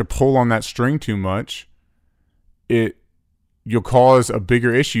you start to pull on that string too much, you'll cause a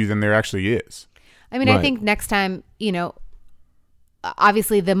bigger issue than there actually is. I mean, right. I think next time,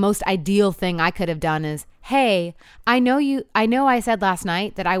 obviously the most ideal thing I could have done is, hey, I know I said last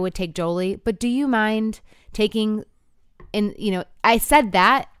night that I would take Jolie, but do you mind taking I said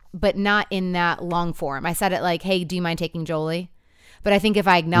that, but not in that long form. I said it like, hey, do you mind taking Jolie? But I think if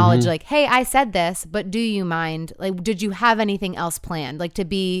I acknowledge like, hey, I said this, but do you mind? Like, did you have anything else planned? Like to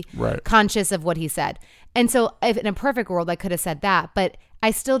be conscious of what he said. And so if in a perfect world, I could have said that, but I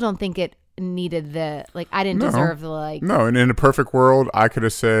still don't think it needed I didn't deserve the No, and in a perfect world, I could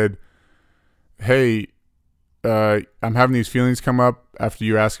have said, hey, I'm having these feelings come up after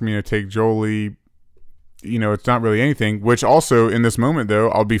you asking me to take Jolie. It's not really anything, which also in this moment,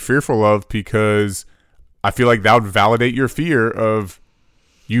 though, I'll be fearful of because I feel like that would validate your fear of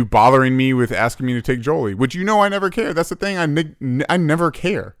you bothering me with asking me to take Jolie, which I never care. That's the thing. I never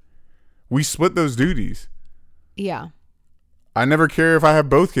care. We split those duties. Yeah. I never care if I have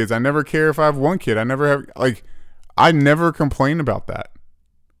both kids. I never care if I have one kid. I never complain about that.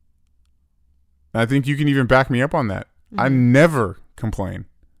 And I think you can even back me up on that. I never complain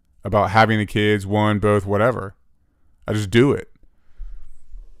about having the kids, one, both, whatever. I just do it.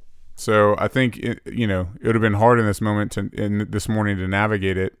 So I think it would have been hard in this moment this morning to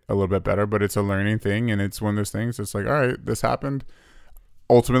navigate it a little bit better, but it's a learning thing, and it's one of those things. It's like, all right, this happened.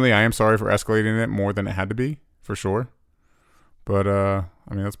 Ultimately, I am sorry for escalating it more than it had to be, for sure. But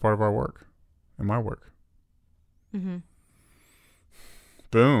that's part of our work and my work. Mm-hmm.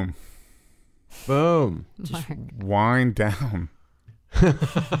 Boom. Just Mark. wind down.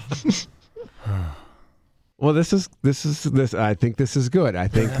 Well, this. I think this is good. I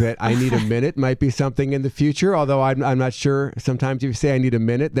think that I need a minute might be something in the future. Although I'm not sure. Sometimes if you say I need a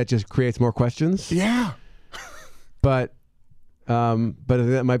minute, that just creates more questions. Yeah. But I think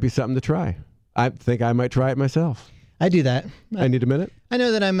that might be something to try. I think I might try it myself. I do that. I need a minute. I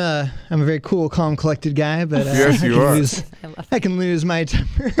know that I'm a very cool, calm, collected guy, but Yes, you are. I can lose my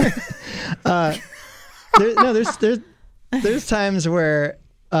temper. There's times where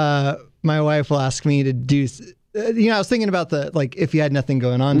my wife will ask me to do. I was thinking about if you had nothing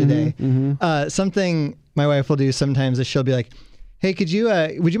going on today. Something my wife will do sometimes is she'll be like, "Hey,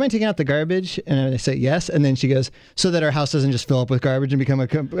 would you mind taking out the garbage?" And I say yes, and then she goes, "So that our house doesn't just fill up with garbage and become a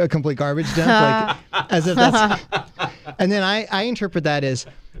complete garbage dump," as if that's. And then I interpret that as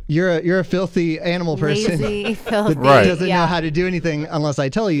you're a filthy animal person Lazy, filthy. that doesn't know how to do anything unless I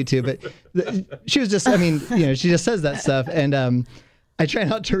tell you to. But she was just, she just says that stuff, and I try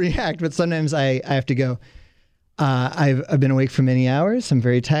not to react, but sometimes I have to go. I've been awake for many hours. I'm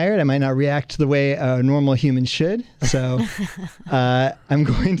very tired. I might not react the way a normal human should. So I'm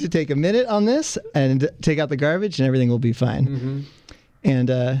going to take a minute on this and take out the garbage, and everything will be fine.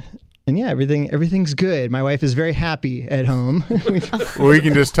 And yeah, everything's good. My wife is very happy at home. Well, you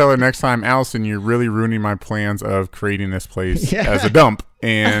can just tell her next time, Allison, you're really ruining my plans of creating this place as a dump.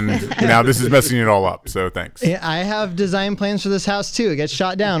 And now this is messing it all up. So thanks. Yeah, I have design plans for this house too. It gets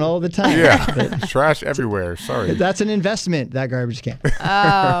shot down all the time. Yeah, trash everywhere. Sorry. That's an investment, that garbage can.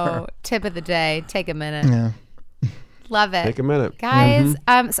 Oh, tip of the day. Take a minute. Yeah. Love it. Take a minute. Guys,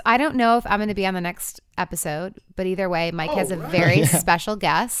 so I don't know if I'm going to be on the next episode, but either way, Mike has a very special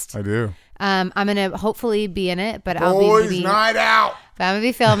guest. I do. I'm going to hopefully be in it, but I'll be night out. But I'm going to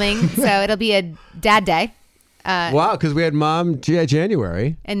be filming, so it'll be a dad day. Wow, because we had Mom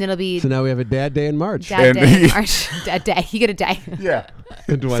January. And it'll be so now we have a Dad Day in March. Dad Day in March. Dad Day. You get a day. Yeah.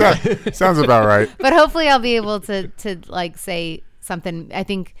 Sounds about right. But hopefully I'll be able to say something. I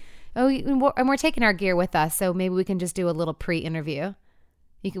think, and we're taking our gear with us, so maybe we can just do a little pre-interview.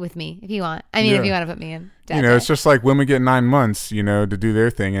 You can with me if you want. I mean, if you want to put me in. Dad Day. It's just like women get 9 months, to do their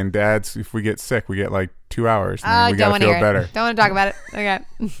thing, and dads, if we get sick, we get like 2 hours. And we gotta feel better. Don't want to talk about it. Okay.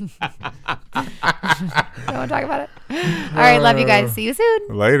 Don't want to talk about it. All right, love you guys. See you soon.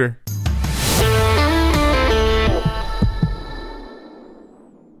 Later.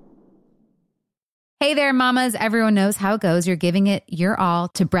 Hey there, mamas. Everyone knows how it goes. You're giving it your all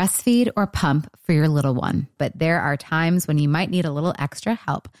to breastfeed or pump for your little one. But there are times when you might need a little extra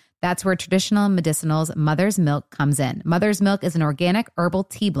help. That's where traditional medicinals Mother's Milk comes in. Mother's Milk is an organic herbal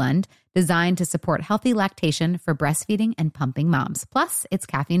tea blend designed to support healthy lactation for breastfeeding and pumping moms. Plus, it's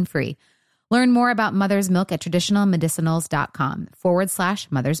caffeine-free. Learn more about Mother's Milk at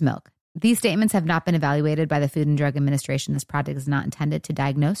traditionalmedicinals.com/Mother's Milk. These statements have not been evaluated by the Food and Drug Administration. This product is not intended to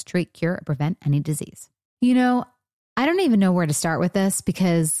diagnose, treat, cure, or prevent any disease. I don't even know where to start with this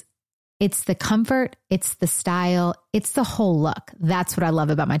because it's the comfort, it's the style, it's the whole look. That's what I love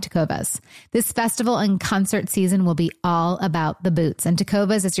about my Tecovas. This festival and concert season will be all about the boots, and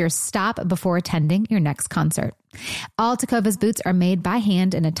Tecovas is your stop before attending your next concert. All Tecovas boots are made by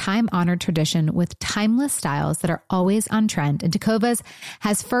hand in a time-honored tradition with timeless styles that are always on trend. And Tecovas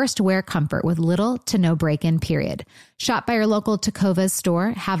has first wear comfort with little to no break-in period. Shop by your local Tecovas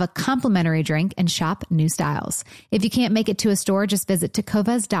store, have a complimentary drink, and shop new styles. If you can't make it to a store, just visit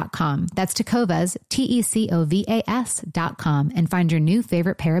Tecovas.com. That's Tecovas, Tecovas.com, and find your new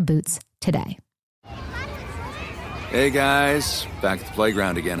favorite pair of boots today. Hey guys, back at the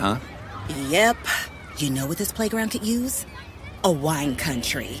playground again, huh? Yep. You know what this playground could use? A wine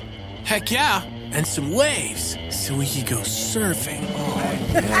country. Heck yeah, and some waves so we could go surfing. Oh,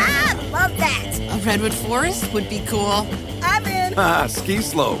 yeah. Love that. A redwood forest would be cool. I'm in. Ski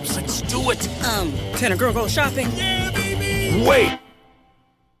slopes. Let's do it. Can a girl go shopping? Yeah, baby. Wait.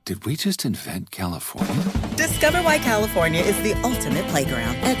 Did we just invent California? Discover why California is the ultimate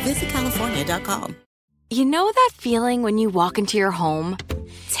playground at visitcalifornia.com. You know that feeling when you walk into your home,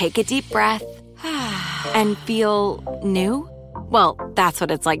 take a deep breath, and feel new? Well, that's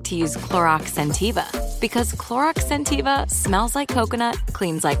what it's like to use Clorox Scentiva. Because Clorox Scentiva smells like coconut,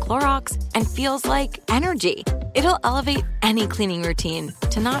 cleans like Clorox, and feels like energy. It'll elevate any cleaning routine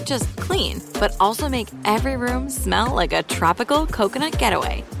to not just clean, but also make every room smell like a tropical coconut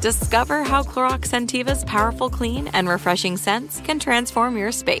getaway. Discover how Clorox Scentiva's powerful clean and refreshing scents can transform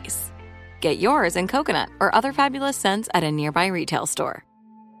your space. Get yours in coconut or other fabulous scents at a nearby retail store.